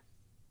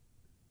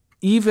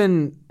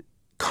even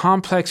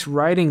complex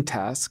writing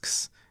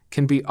tasks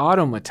can be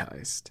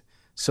automatized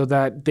so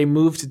that they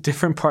move to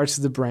different parts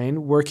of the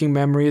brain, working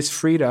memory is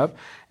freed up,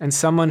 and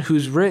someone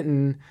who's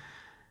written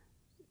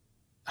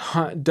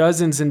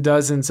dozens and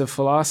dozens of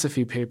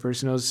philosophy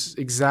papers, knows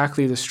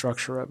exactly the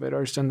structure of it, or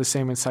has done the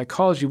same in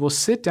psychology, will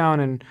sit down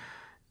and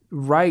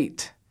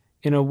write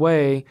in a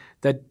way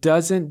that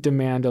doesn't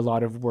demand a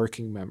lot of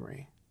working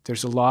memory.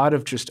 There's a lot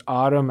of just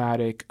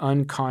automatic,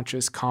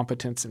 unconscious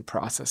competence and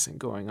processing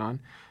going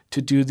on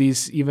to do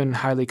these even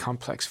highly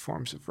complex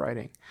forms of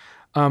writing.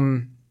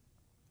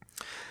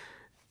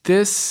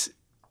 This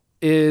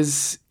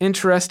is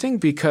interesting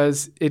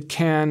because it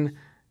can,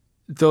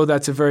 though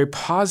that's a very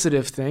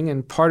positive thing,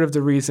 and part of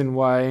the reason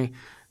why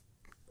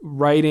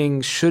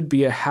writing should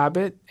be a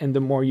habit, and the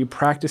more you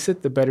practice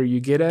it, the better you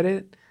get at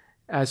it,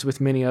 as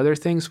with many other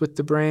things with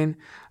the brain.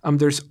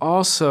 There's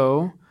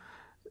also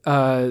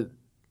the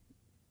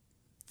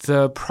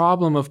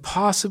problem of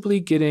possibly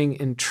getting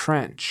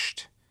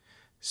entrenched.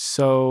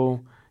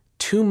 So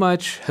too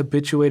much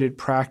habituated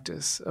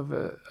practice of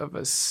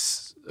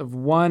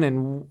one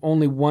and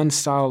only one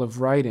style of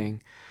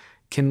writing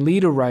can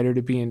lead a writer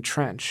to be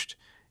entrenched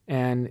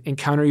and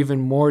encounter even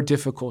more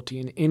difficulty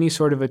in any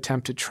sort of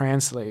attempt to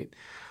translate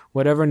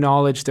whatever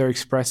knowledge they're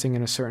expressing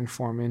in a certain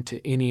form into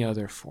any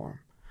other form.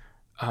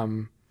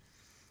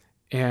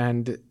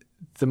 And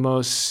the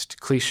most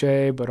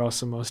cliche, but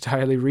also most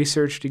highly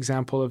researched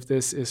example of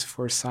this is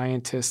with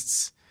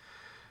scientists'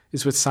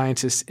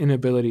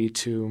 inability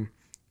to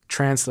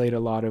translate a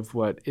lot of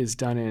what is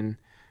done in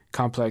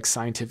complex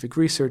scientific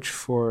research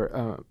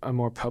for a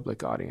more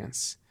public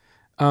audience.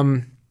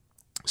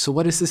 So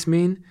what does this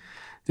mean?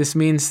 This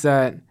means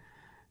that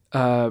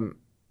the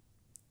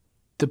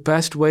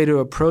best way to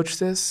approach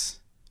this,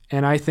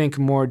 and I think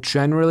more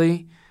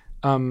generally,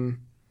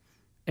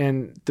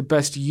 and the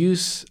best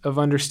use of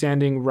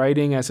understanding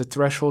writing as a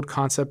threshold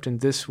concept in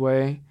this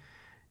way,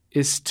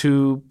 is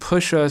to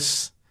push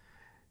us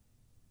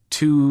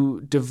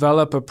to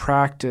develop a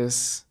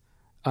practice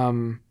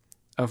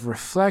of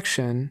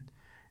reflection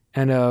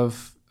and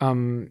of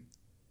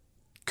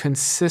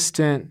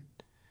consistent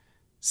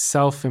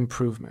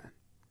self-improvement,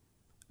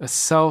 a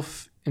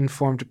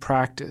self-informed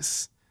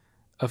practice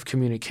of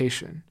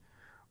communication,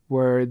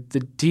 where the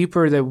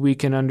deeper that we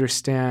can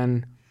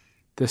understand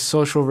the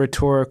social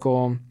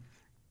rhetorical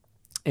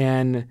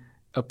and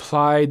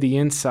apply the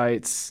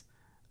insights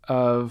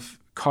of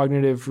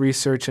cognitive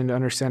research and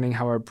understanding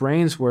how our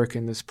brains work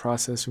in this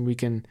process, and we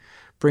can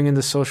bring in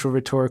the social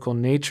rhetorical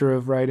nature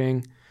of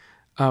writing,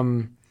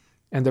 and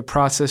the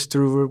process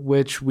through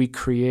which we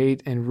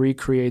create and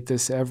recreate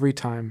this every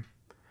time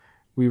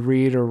we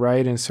read or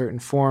write in certain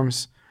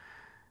forms,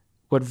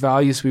 what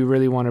values we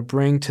really want to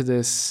bring to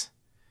this,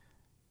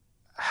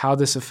 how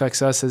this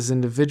affects us as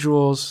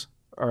individuals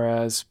or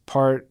as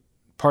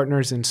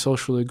partners in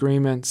social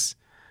agreements.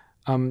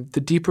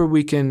 The deeper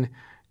we can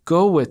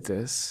go with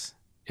this,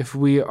 if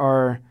we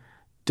are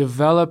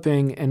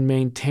developing and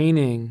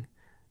maintaining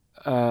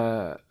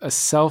a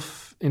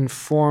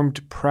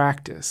self-informed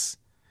practice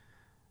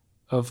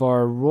of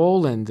our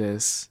role in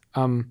this,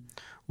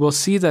 we'll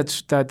see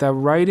that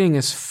writing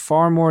is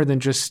far more than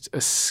just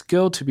a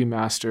skill to be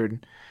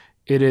mastered.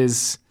 It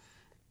is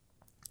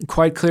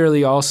quite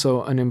clearly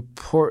also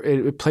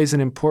it plays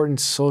an important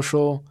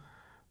social,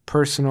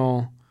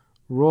 personal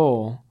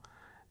role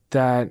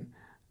that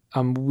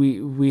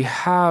we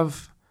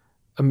have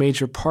a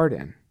major part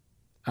in,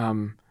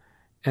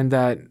 and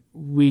that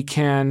we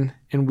can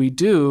and we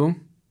do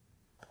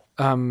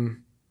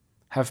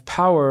have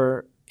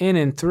power in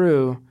and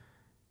through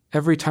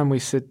every time we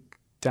sit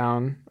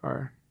down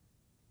or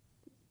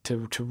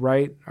to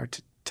write or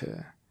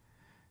to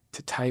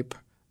type,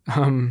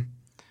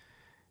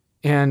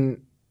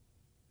 and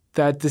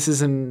that this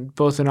is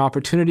both an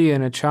opportunity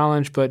and a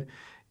challenge, but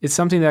it's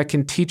something that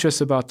can teach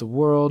us about the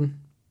world,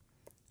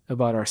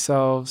 about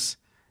ourselves,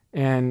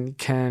 and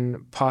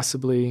can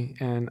possibly,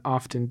 and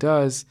often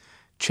does,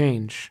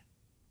 change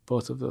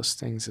both of those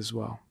things as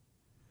well.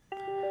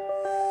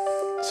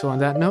 So on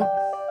that note,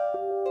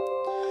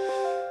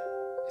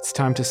 it's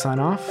time to sign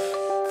off.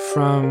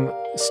 From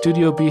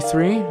Studio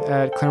B3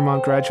 at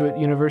Claremont Graduate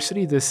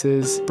University, this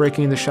is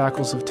Breaking the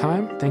Shackles of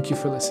Time. Thank you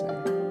for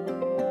listening.